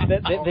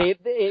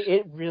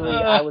really.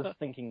 I was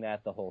thinking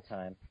that the whole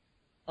time.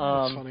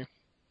 That's funny.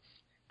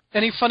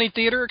 Any funny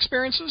theater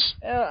experiences?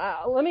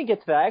 Let me get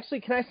to that.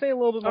 Actually, can I say a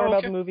little bit more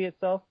about the movie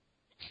itself?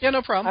 Yeah,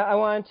 no problem. I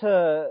wanted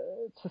to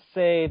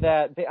say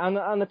that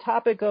on the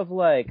topic of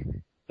like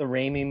the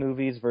Raimi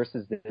movies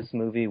versus this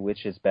movie,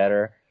 which is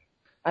better?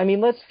 I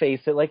mean, let's face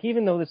it, like,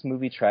 even though this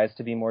movie tries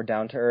to be more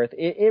down-to-earth,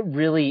 it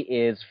really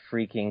is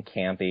freaking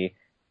campy.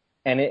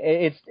 And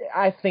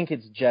I think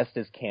it's just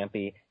as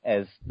campy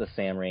as the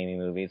Sam Raimi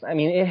movies. I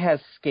mean, it has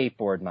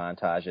skateboard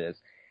montages.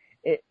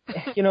 It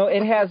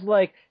has,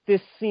 like,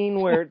 this scene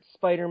where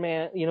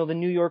Spider-Man, the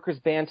New Yorkers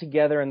band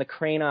together and the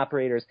crane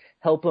operators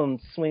help him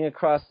swing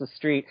across the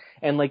street,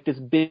 and, like, this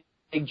big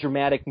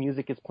dramatic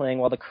music is playing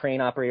while the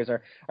crane operators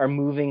are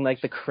moving like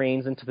the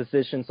cranes into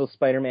position so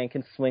Spider-Man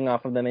can swing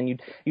off of them,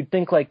 and you'd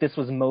think like this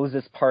was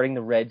Moses parting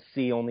the Red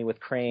Sea only with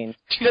cranes.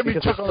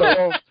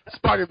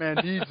 Spider-Man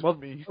needs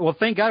me. Well,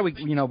 thank God we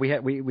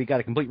got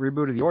a complete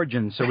reboot of the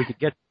origin so we could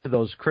get to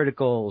those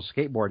critical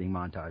skateboarding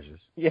montages.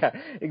 Yeah,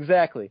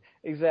 exactly.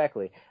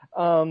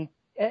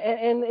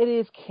 And it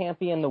is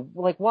campy, and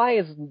why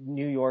is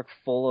New York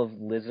full of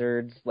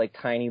lizards, like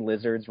tiny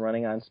lizards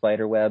running on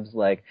spider webs?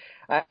 Like,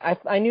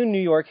 I knew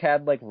New York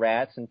had like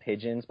rats and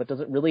pigeons, but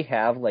does it really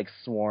have like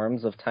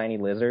swarms of tiny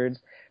lizards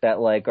that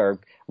like are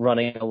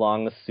running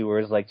along the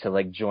sewers like to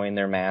like join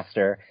their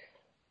master?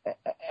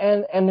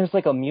 And there's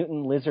like a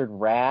mutant lizard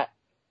rat.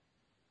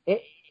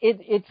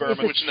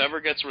 Vermin, which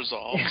never gets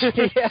resolved.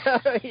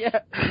 yeah,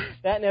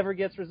 that never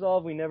gets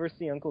resolved. We never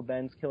see Uncle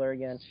Ben's killer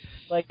again.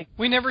 Like,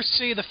 we never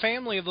see the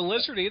family of the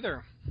lizard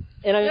either.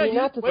 And I mean,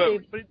 not to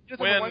say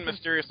Gwen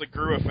mysteriously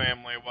grew a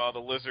family while the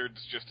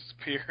lizards just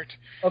disappeared.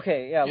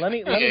 Okay, yeah. Let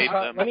me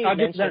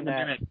mention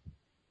that.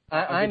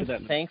 I'm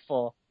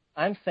thankful.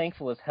 I'm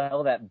thankful as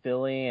hell that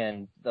Billy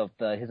and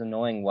his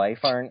annoying wife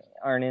aren't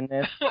in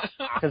this,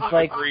 because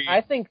like I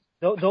think.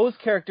 Those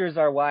characters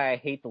are why I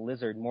hate the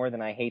lizard more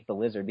than I hate the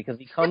lizard, because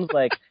he comes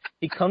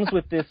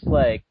with this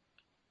like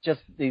just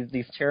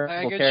these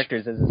terrible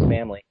characters as his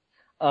family.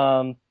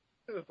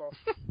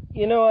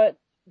 You know what?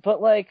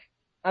 But like,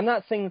 I'm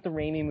not saying that the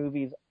Raimi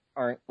movies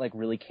aren't like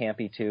really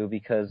campy too,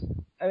 because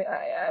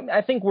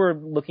I think we're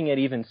looking at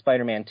even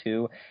Spider-Man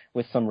 2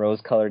 with some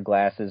rose-colored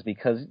glasses,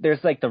 because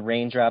there's like the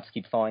raindrops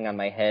keep falling on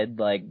my head,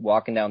 like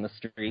walking down the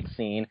street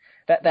scene.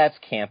 That's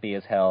campy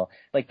as hell.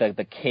 Like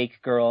the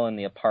cake girl in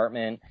the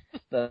apartment.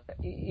 Come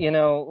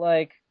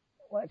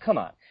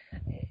on.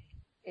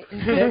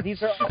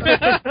 These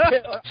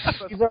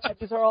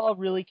are all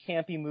really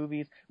campy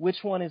movies.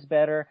 Which one is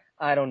better?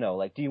 I don't know.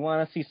 Like, do you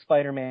want to see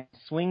Spider-Man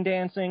swing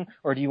dancing,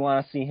 or do you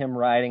want to see him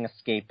riding a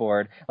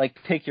skateboard? Like,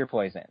 pick your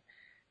poison.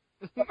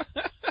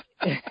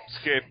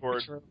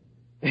 Skateboard.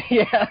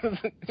 Yeah.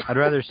 I'd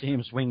rather see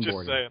him swingboarding.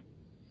 Just saying.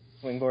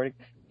 Swingboarding.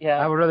 Yeah.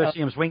 I would rather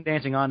see him swing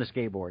dancing on a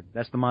skateboard.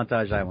 That's the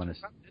montage I want to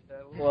see.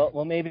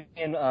 Well, maybe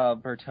in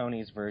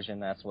Bertoni's version,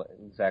 that's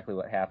exactly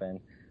what happened.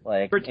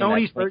 Like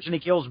Bertoni's version, he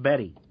kills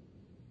Betty.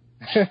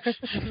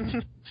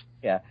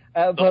 Yeah,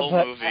 the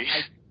whole movie.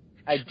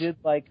 I did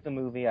like the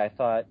movie. I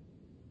thought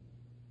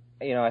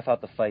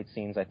the fight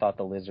scenes. I thought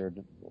the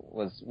lizard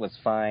was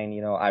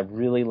fine. I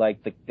really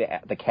liked the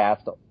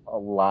cast a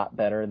lot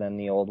better than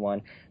the old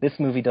one. This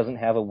movie doesn't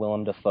have a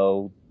Willem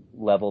Dafoe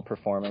level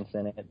performance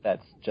in it.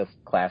 That's just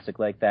classic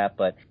like that.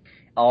 But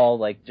all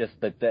like just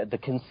the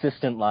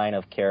consistent line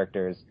of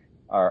characters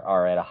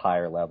are at a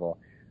higher level.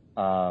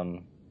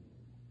 Funny.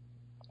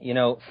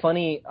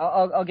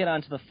 I'll get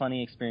on to the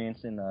funny experience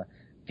in the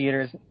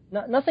theaters.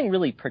 Nothing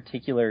really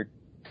particular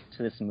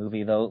to this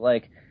movie though.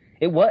 Like,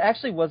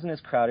 actually wasn't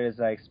as crowded as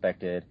I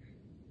expected.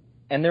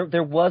 And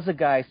there was a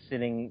guy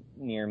sitting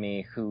near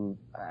me who,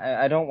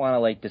 I don't want to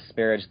like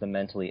disparage the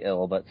mentally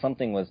ill, but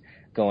something was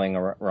going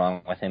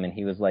wrong with him, and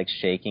he was like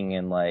shaking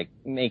and like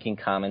making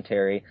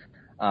commentary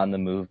on the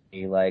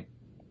movie. Like,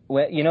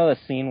 the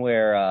scene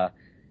where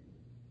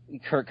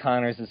Kurt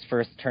Connors is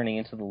first turning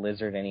into the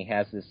lizard, and he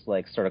has this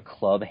like sort of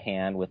club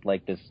hand with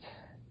like this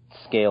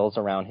scales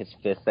around his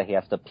fist that he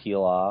has to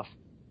peel off.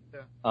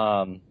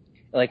 Yeah.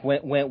 Like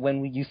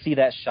when you see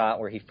that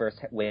shot where he first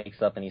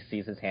wakes up and he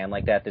sees his hand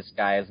like that, this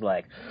guy is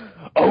like,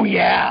 "Oh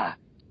yeah!"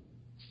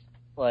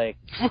 Like,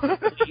 it's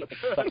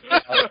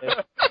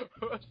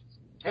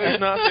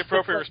not the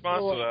appropriate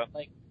response to that.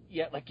 Like,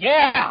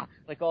 yeah,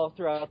 like all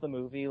throughout the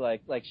movie,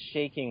 like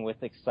shaking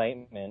with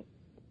excitement.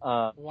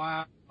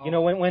 Wow.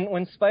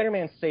 When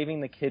Spider-Man's saving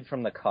the kid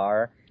from the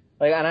car,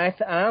 Like, and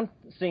I'm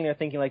sitting there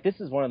thinking, like, this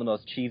is one of the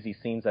most cheesy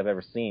scenes I've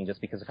ever seen,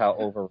 just because of how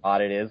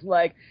overwrought it is.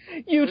 Like,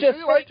 you just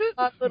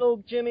got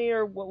little Jimmy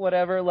or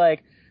whatever.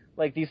 Like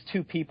these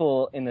two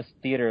people in this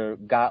theater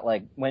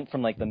went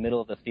from like the middle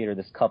of the theater,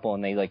 this couple,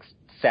 and they like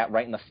sat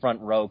right in the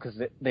front row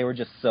because they were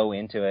just so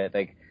into it.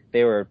 Like,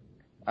 they were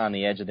on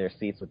the edge of their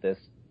seats with this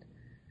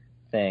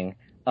thing.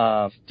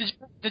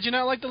 Did you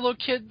not like the little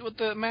kid with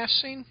the mask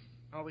scene?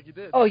 I don't think you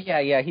did. Oh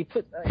yeah. He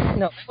put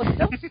no,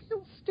 that was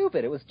so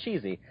stupid. It was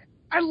cheesy.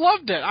 I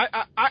loved it.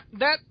 I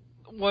that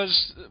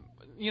was,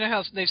 you know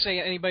how they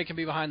say anybody can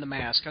be behind the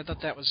mask. I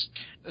thought that was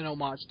an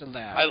homage to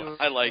that.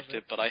 I liked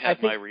it, but I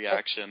had my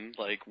reaction.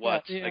 Like,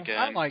 what again?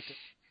 I liked it.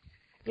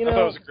 I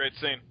thought it was a great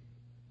scene.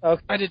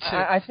 Okay. I did too.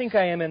 I think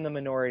I am in the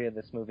minority of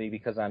this movie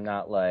because I'm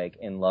not like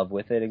in love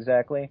with it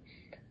exactly.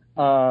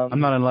 I'm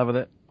not in love with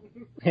it.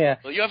 Yeah.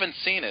 Well, you haven't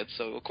seen it,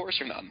 so of course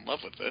you're not in love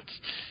with it.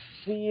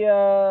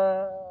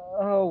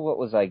 What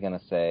was I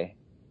gonna say?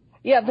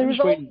 Yeah, there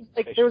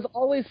was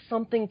always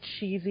something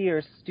cheesy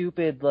or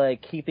stupid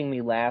like keeping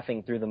me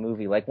laughing through the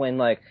movie. Like when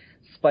like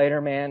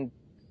Spider-Man,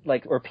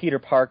 like, or Peter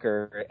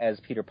Parker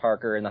as Peter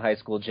Parker in the high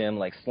school gym,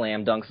 like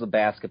slam dunks the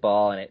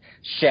basketball and it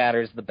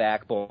shatters the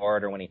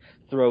backboard, or when he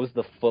throws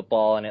the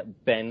football and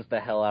it bends the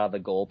hell out of the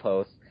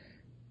goalpost.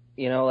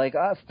 You know, like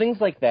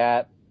things like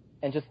that.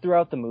 And just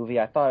throughout the movie,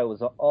 I thought it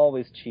was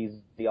always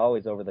cheesy,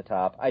 always over the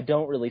top. I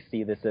don't really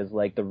see this as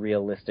like the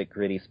realistic,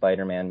 gritty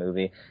Spider-Man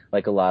movie,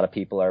 like a lot of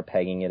people are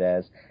pegging it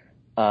as.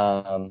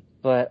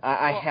 But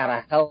I had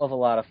a hell of a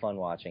lot of fun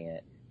watching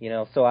it, you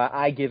know. So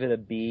I give it a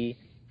B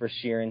for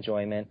sheer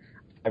enjoyment.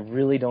 I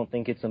really don't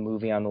think it's a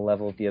movie on the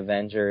level of the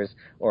Avengers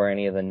or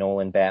any of the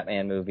Nolan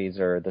Batman movies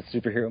or the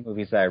superhero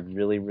movies that I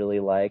really,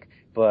 really like.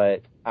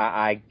 But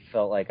I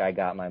felt like I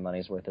got my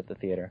money's worth at the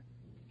theater.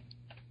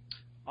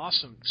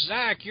 Awesome.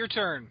 Zach, your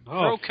turn.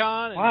 Oh,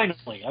 Pro-con.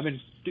 Finally. I've been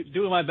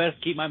doing my best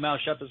to keep my mouth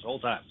shut this whole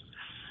time.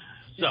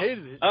 So,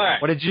 hated it. all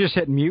right. What, did you just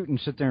hit mute and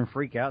sit there and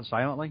freak out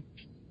silently?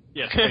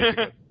 Yes.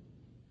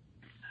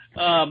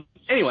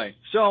 Anyway,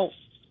 so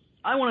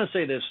I want to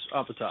say this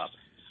off the top.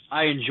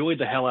 I enjoyed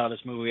the hell out of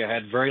this movie. I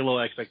had very low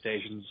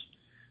expectations.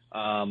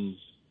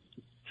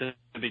 Since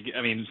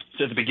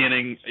the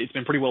beginning, it's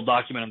been pretty well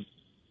documented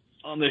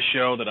on this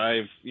show that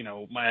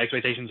my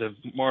expectations have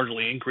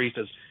marginally increased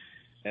as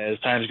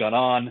time's gone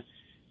on.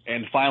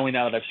 And finally,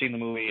 now that I've seen the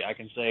movie, I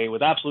can say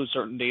with absolute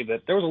certainty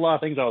that there was a lot of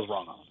things I was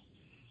wrong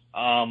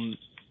on.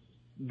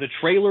 The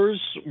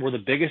trailers were the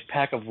biggest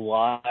pack of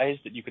lies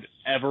that you could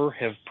ever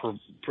have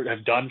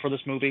done for this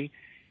movie.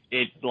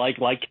 It, like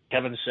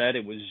Kevin said,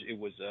 it was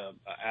a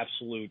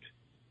absolute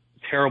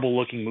terrible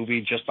looking movie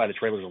just by the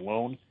trailers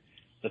alone.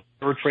 The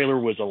third trailer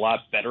was a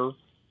lot better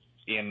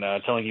in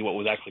telling you what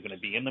was actually going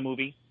to be in the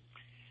movie.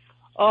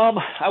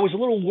 I was a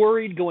little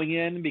worried going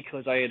in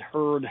because I had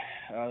heard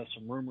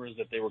some rumors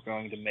that they were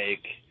going to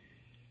make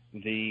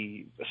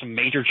some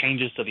major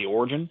changes to the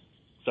origin,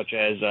 such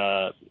as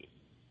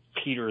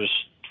Peter's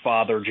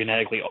father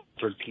genetically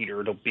altered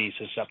Peter to be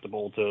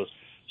susceptible to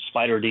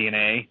spider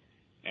DNA,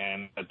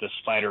 and that the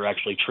spider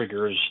actually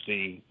triggers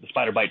the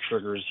spider bite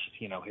triggers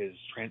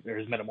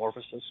his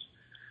metamorphosis.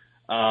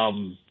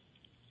 And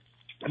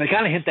they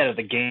kind of hint that at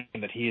the game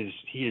that he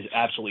is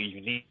absolutely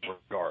unique in that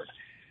regard.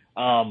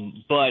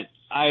 But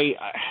I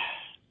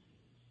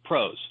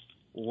pros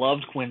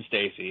loved Gwen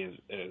Stacy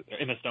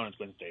Emma Stone as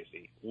Gwen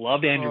Stacy.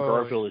 Loved Andrew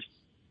Garfield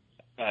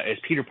as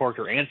Peter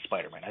Parker and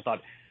Spider-Man. I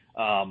thought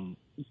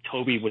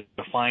Tobey would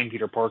define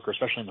Peter Parker,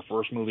 especially in the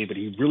first movie, but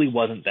he really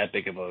wasn't that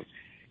big of a.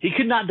 He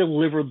could not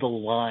deliver the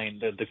line,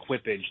 the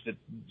quippage that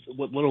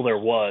what little there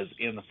was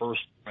in the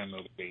first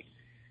movie.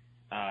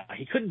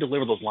 He couldn't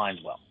deliver those lines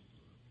well.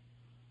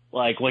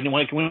 Like when in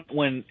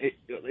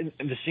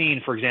the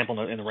scene, for example,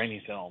 in the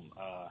Raimi film,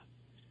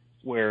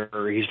 where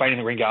he's fighting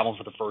the Green Goblin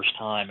for the first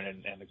time,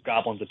 and the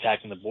Goblin's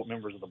attacking the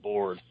members of the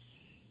board.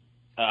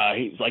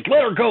 He's like,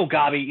 "Let her go,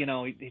 Gobby."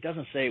 He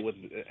doesn't say it with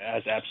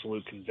as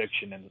absolute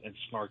conviction and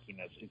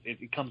snarkiness.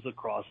 It comes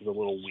across as a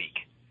little weak.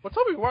 Well,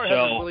 Tobey Maguire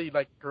has a really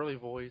girly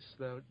voice,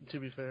 though. To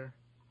be fair,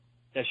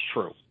 that's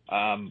true.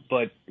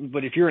 But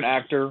if you're an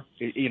actor,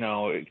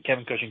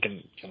 Kevin Cushing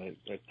can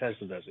attest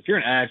to this. If you're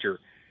an actor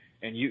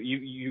and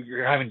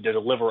you're having to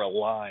deliver a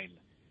line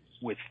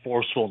with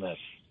forcefulness,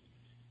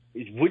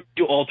 would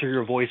you alter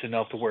your voice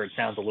enough to where it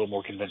sounds a little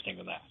more convincing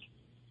than that?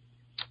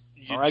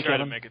 You try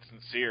to make it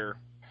sincere.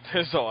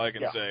 That's all I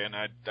can say, and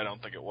I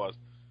don't think it was.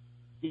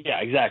 Yeah,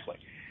 exactly.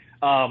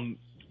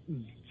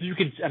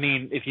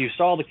 If you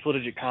saw the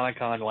footage at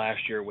Comic-Con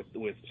last year with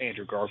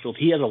Andrew Garfield,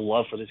 he has a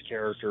love for this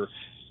character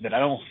that I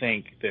don't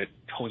think that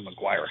Tobey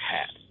Maguire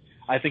had.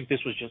 I think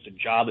this was just a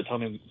job that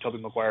Tobey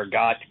Maguire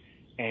got,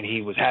 and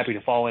he was happy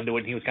to fall into it.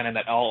 And he was kind of in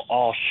that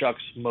all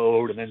shucks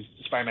mode, and then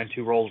Spider-Man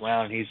 2 rolls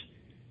around, and he's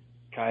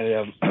kind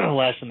of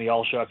less in the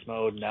all shucks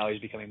mode. And now he's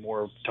becoming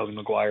more Tobey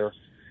Maguire.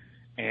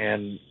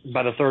 And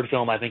by the third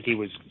film, I think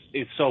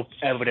it's so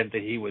evident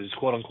that he was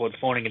quote unquote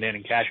phoning it in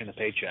and cashing the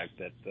paycheck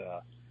that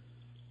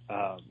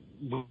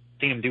we've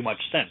seen him do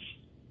much since,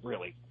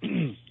 really.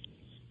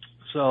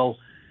 So,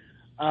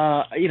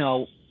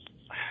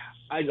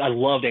 I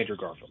loved Andrew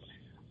Garfield.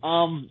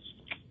 And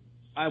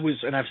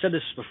I've said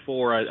this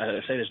before.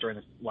 I say this during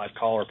the live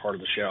caller part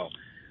of the show.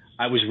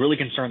 I was really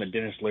concerned that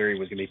Dennis Leary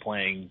was going to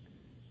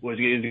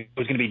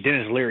be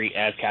Dennis Leary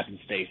as Captain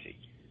Stacy.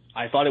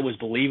 I thought it was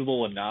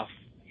believable enough,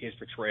 his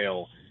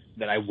portrayal,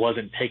 that I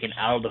wasn't taken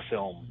out of the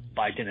film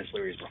by Dennis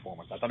Leary's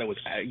performance. I thought it was,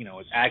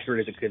 as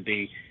accurate as it could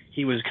be.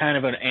 He was kind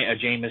of a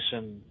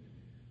Jameson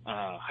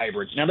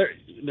hybrid. Now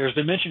there's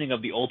been mentioning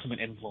of the ultimate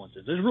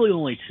influences. There's really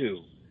only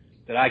two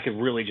that I could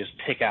really just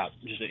pick out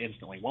just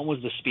instantly. One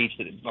was the speech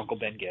that Uncle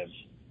Ben gives.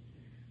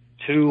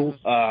 Two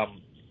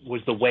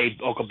was the way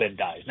Uncle Ben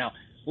dies. Now,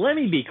 let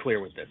me be clear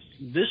with this.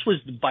 This was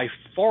by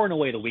far and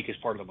away the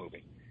weakest part of the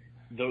movie.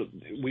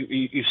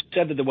 You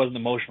said that there wasn't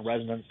emotional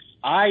resonance.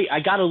 I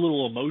got a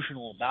little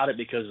emotional about it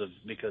because of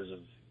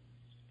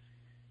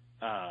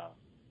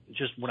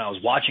just when I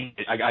was watching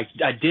it.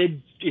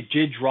 It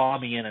did draw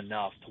me in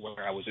enough to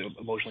where I was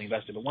emotionally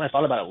invested. But when I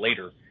thought about it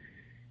later,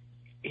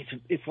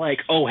 it's like,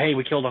 oh hey,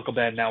 we killed Uncle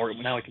Ben. Now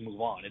we can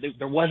move on.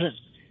 There wasn't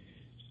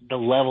the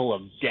level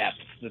of depth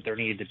that there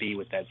needed to be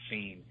with that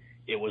scene.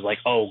 It was like,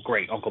 oh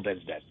great, Uncle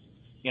Ben's dead.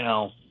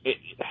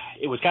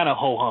 It was kind of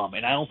ho-hum,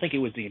 and I don't think it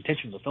was the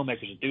intention of the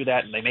filmmakers to do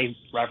that, and they may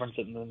reference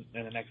it in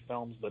the next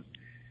films, but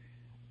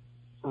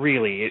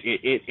really,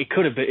 it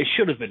could have been, it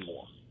should have been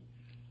more.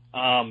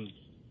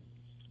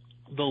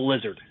 The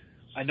Lizard.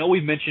 I know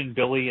we've mentioned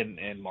Billy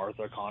and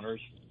Martha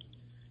Connors,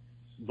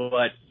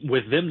 but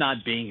with them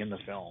not being in the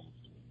film,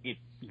 it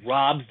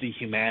robs the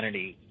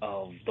humanity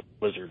of the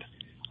Lizard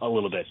a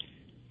little bit.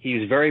 He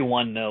was very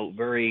one-note,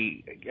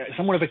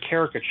 somewhat of a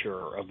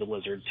caricature of the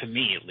Lizard, to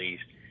me at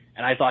least.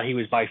 And I thought he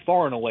was by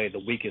far and away the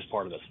weakest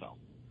part of this film.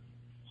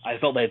 I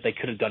felt that they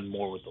could have done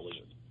more with the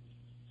Lizard,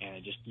 and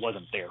it just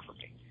wasn't there for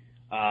me.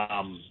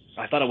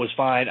 I thought it was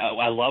fine.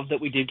 I love that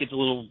we did get the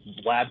little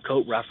lab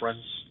coat reference.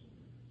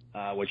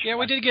 We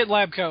did get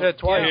lab coat. Yeah,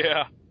 twice.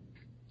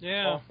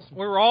 Yeah,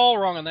 we were all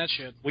wrong on that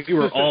shit. We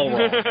were all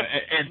wrong.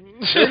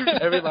 And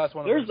every last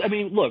one of us. I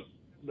mean, look,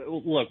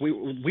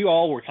 we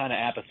all were kind of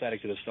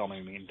apathetic to this film.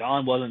 I mean,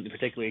 Don wasn't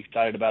particularly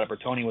excited about it.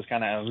 Bertoni was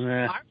kind of.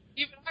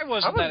 Even I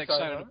wasn't that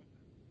excited.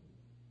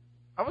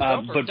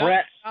 But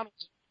Brad,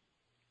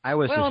 I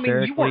was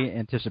hysterically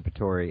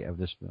anticipatory of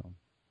this film.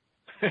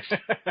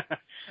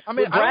 I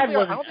mean, I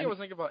don't think I was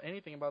thinking about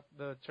anything about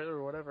the trailer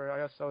or whatever.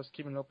 I guess I was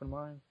keeping an open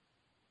mind.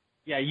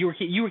 Yeah, you were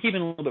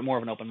keeping a little bit more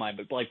of an open mind,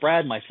 but like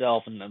Brad,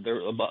 myself, and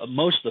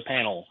most of the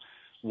panel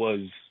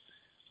was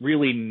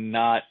really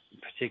not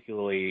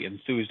particularly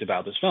enthused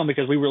about this film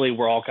because we really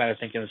were all kind of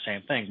thinking the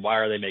same thing. Why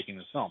are they making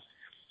this film?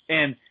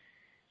 And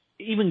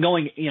even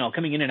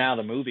coming in and out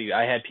of the movie,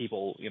 I had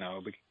people,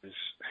 because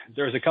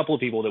there was a couple of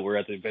people that were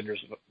at the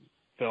Avengers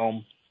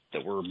film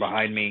that were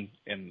behind me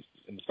in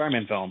the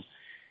Spider-Man film,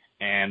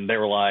 and they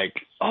were like,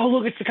 "Oh,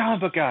 look, it's the comic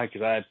book guy,"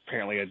 because I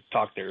apparently had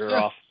talked their ear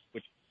off,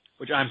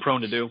 which I'm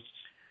prone to do,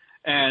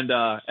 and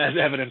as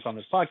evidence on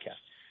this podcast.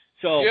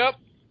 So,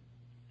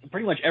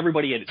 pretty much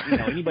everybody,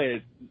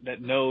 anybody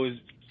that knows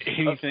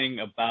anything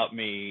about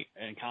me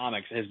and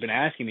comics has been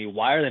asking me,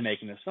 why are they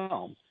making this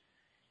film?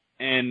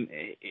 And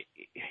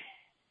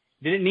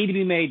did it need to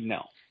be made?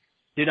 No.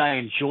 Did I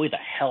enjoy the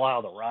hell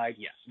out of the ride?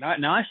 Yes.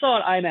 Now I saw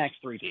it IMAX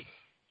 3D,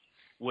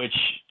 which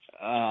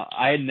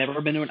I had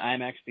never been to an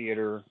IMAX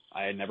theater.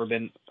 I had never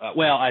been.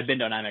 I'd been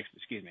to an IMAX.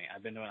 Excuse me.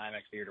 I'd been to an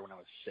IMAX theater when I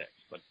was 6,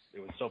 but it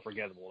was so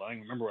forgettable. I don't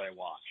even remember what I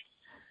watched.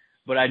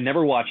 But I'd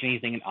never watched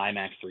anything in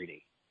IMAX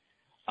 3D.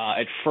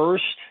 At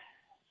first,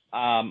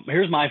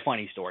 here's my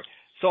funny story.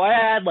 So I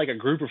had like a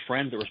group of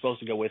friends that were supposed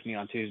to go with me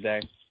on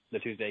Tuesday. The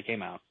Tuesday it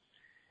came out.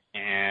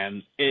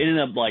 And it ended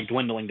up like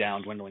dwindling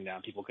down.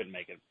 People couldn't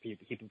make it.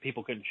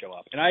 People couldn't show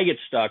up. And I get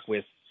stuck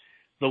with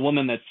the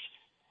woman that's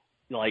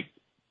like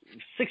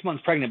 6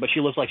 months pregnant, but she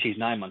looks like she's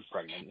 9 months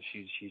pregnant.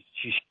 She's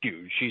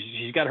huge.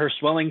 She's got her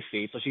swelling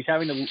feet, so she's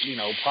having to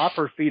prop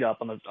her feet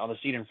up on the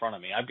seat in front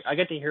of me. I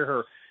get to hear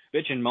her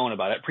bitch and moan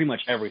about it, pretty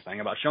much everything,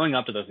 about showing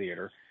up to the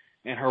theater,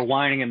 and her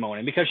whining and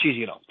moaning because she's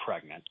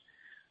pregnant.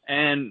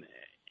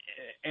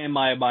 And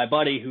my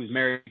buddy who's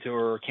married to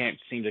her can't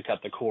seem to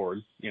cut the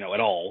cord, at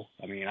all.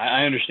 I mean,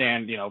 I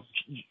understand,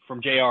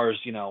 from JR's,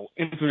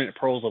 infinite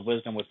pearls of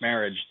wisdom with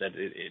marriage that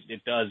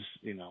it does,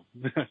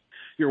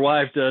 your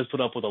wife does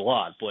put up with a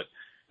lot, but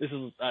this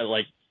is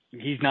like,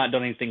 he's not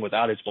done anything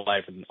without his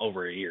wife in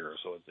over a year,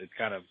 so it's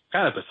kind of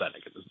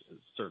pathetic in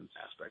certain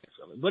aspects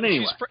of it. But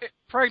anyway. She's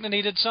pregnant,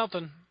 he did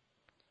something.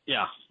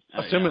 Yeah.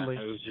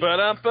 Assumedly. But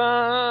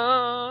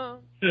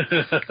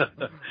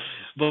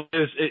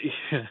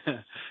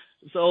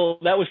so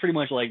that was pretty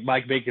much like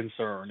my big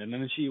concern. And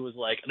then she was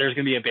like, there's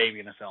going to be a baby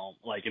in the film,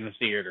 like in the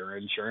theater.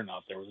 And sure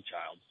enough, there was a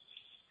child.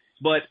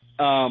 But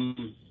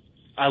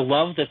I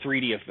love the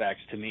 3D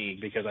effects to me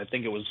because I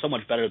think it was so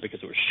much better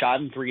because it was shot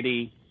in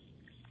 3D.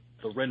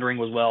 The rendering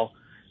was well.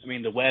 I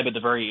mean, the web at the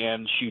very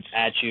end shoots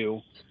at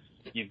you.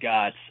 You've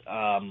got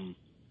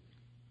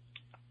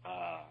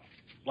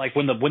like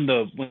when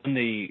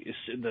the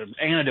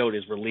antidote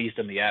is released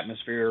in the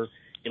atmosphere,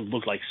 it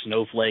looked like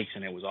snowflakes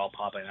and it was all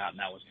popping out, and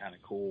that was kind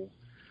of cool.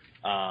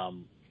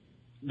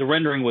 the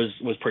rendering was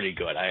pretty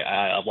good.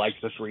 I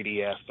liked the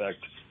 3D aspect.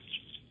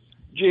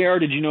 JR,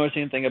 did you notice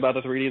anything about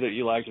the 3D that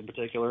you liked in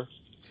particular?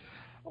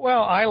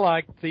 Well, I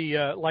liked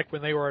the like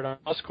when they were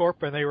at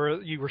Oscorp and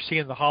you were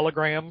seeing the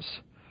holograms.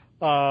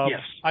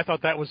 Yes. I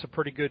thought that was a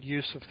pretty good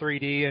use of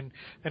 3D, and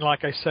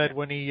like I said,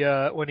 when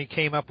he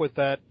came up with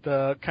that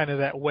kind of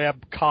that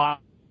web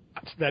cot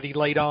that he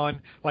laid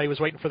on while he was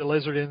waiting for the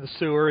lizard in the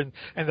sewer, and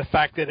the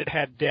fact that it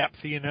had depth,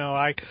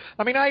 I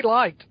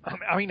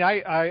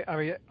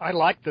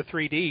liked the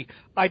 3D.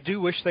 I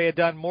do wish they had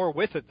done more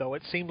with it, though.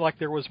 It seemed like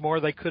there was more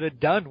they could have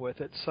done with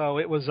it. So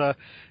it was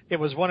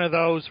one of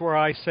those where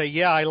I say,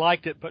 yeah, I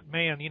liked it, but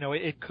man,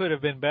 it could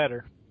have been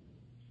better.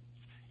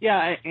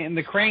 Yeah, and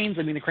the cranes,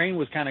 the crane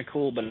was kind of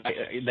cool, but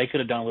they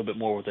could have done a little bit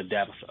more with the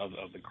depth of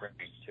the cranes,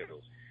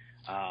 too.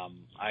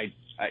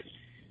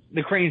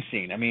 The crane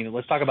scene,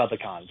 let's talk about the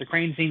cons. The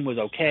crane scene was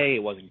okay,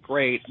 it wasn't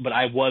great, but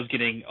I was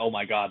getting, oh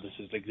my god, this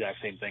is the exact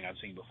same thing I've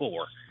seen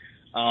before.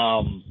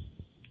 The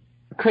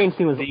crane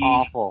scene was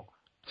awful.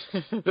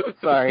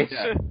 Sorry.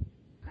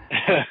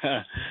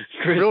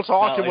 Real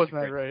talk, it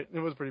wasn't that great. It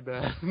was pretty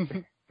bad.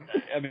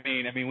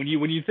 When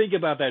you think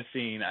about that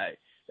scene,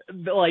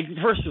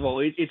 first of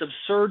all, it's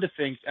absurd to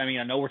think.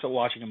 I know we're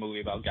watching a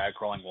movie about a guy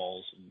crawling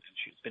walls and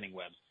spinning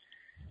webs,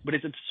 but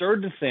it's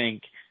absurd to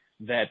think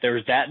that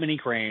there's that many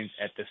cranes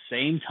at the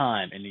same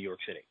time in New York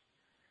City.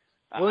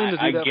 Willing to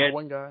do that for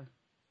one guy.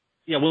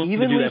 Yeah, willing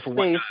to do that for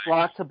one guy.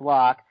 Block to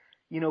block,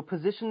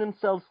 position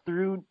themselves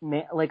through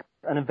like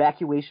an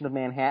evacuation of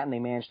Manhattan. They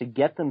managed to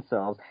get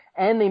themselves,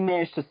 and they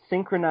managed to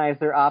synchronize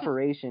their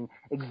operation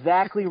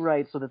exactly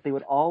right so that they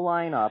would all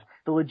line up.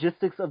 The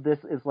logistics of this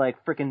is like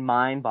freaking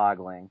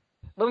mind-boggling.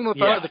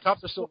 The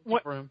cops are still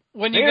for him.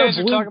 When you guys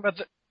are talking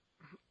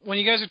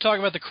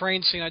about the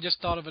crane scene, I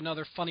just thought of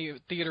another funny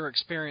theater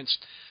experience.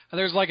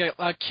 There's like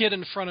a kid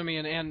in front of me,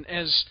 and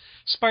as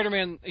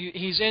Spider-Man,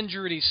 he's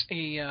injured.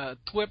 He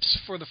whips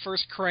for the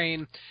first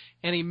crane,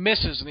 and he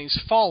misses, and he's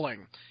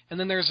falling. And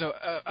then there's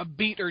a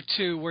beat or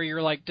two where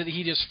you're like, did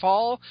he just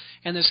fall?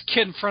 And this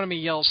kid in front of me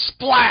yells,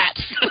 "Splat!"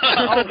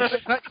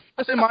 Can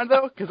I say mine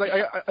though? Because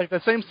like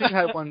the same scene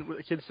had one where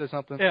the kid said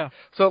something. Yeah.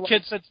 So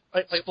kid said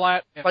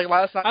 "splat." Yeah. Like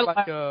last night,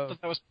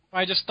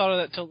 I just thought of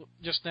that till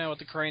just now with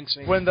the crane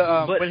scene. When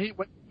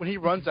when he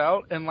runs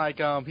out and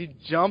he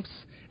jumps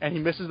and he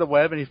misses the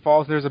web and he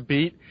falls, and there's a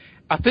beat.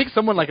 I think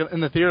someone in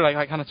the theater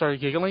kind of started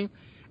giggling,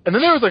 and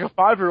then there was a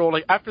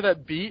 5-year-old after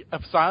that beat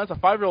of silence, a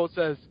 5-year-old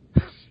says,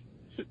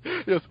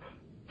 he goes,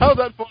 "How's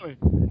that funny?"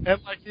 And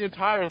the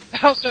entire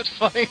 "How's that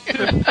funny?"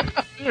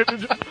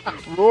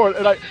 just roared,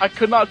 and I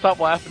could not stop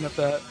laughing at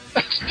that.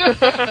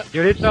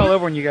 Dude, it's all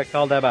over when you got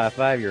called out by a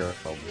 5-year-old.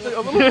 A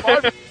little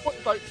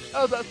 5-year-old,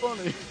 how's that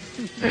funny?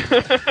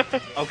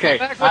 Okay.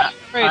 In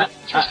the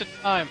interest of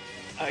time.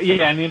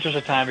 Yeah, in the interest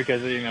of time,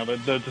 because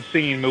the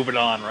scene, moving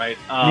on, right?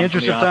 In the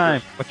interest of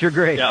time. What's your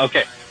grade? Yeah,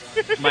 okay.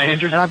 My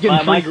interest. And I'm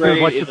getting my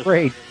grade. What's your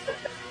grade?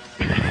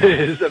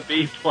 Is a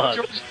B+.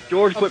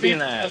 George, quit being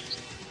an ass.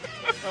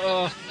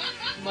 Oh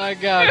my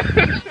god.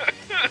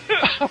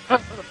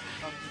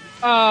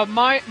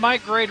 My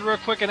grade, real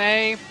quick, an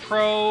A.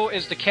 Pro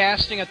is the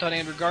casting. I thought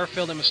Andrew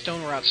Garfield and Emma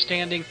Stone were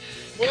outstanding.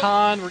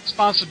 Con,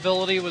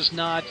 responsibility was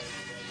not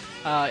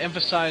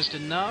emphasized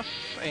enough,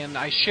 and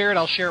I'll share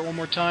it one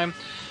more time.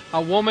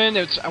 A woman,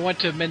 I went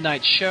to a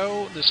midnight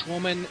show. This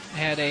woman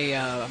had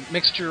a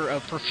mixture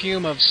of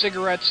perfume of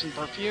cigarettes and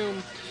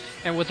perfume,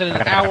 and within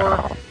an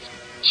hour,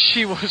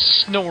 she was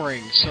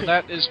snoring. So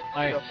that is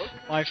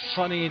my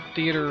funny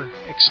theater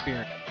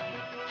experience.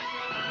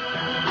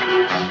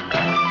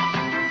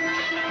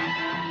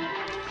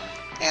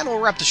 And we'll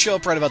wrap the show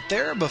up right about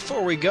there.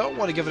 Before we go, I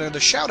want to give another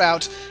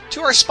shout-out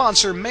to our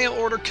sponsor,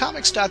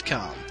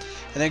 MailOrderComics.com.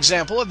 An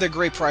example of their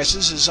great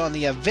prices is on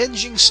the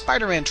Avenging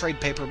Spider-Man trade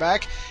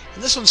paperback,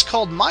 and this one's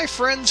called My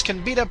Friends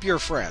Can Beat Up Your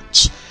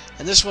Friends.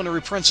 And this one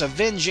reprints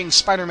Avenging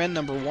Spider-Man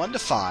number 1 to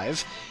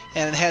 5,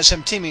 and it has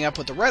him teaming up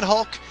with the Red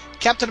Hulk,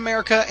 Captain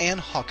America,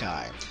 and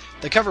Hawkeye.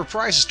 The cover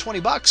price is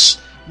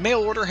 $20.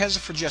 Mail order has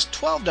it for just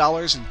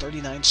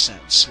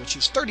 $12.39, which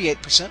is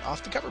 38%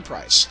 off the cover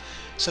price.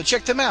 So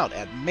check them out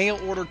at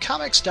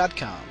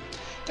mailordercomics.com.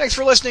 Thanks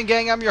for listening,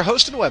 gang. I'm your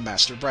host and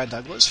webmaster, Brad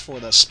Douglas, for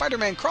the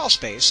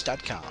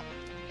SpidermanCrawlspace.com.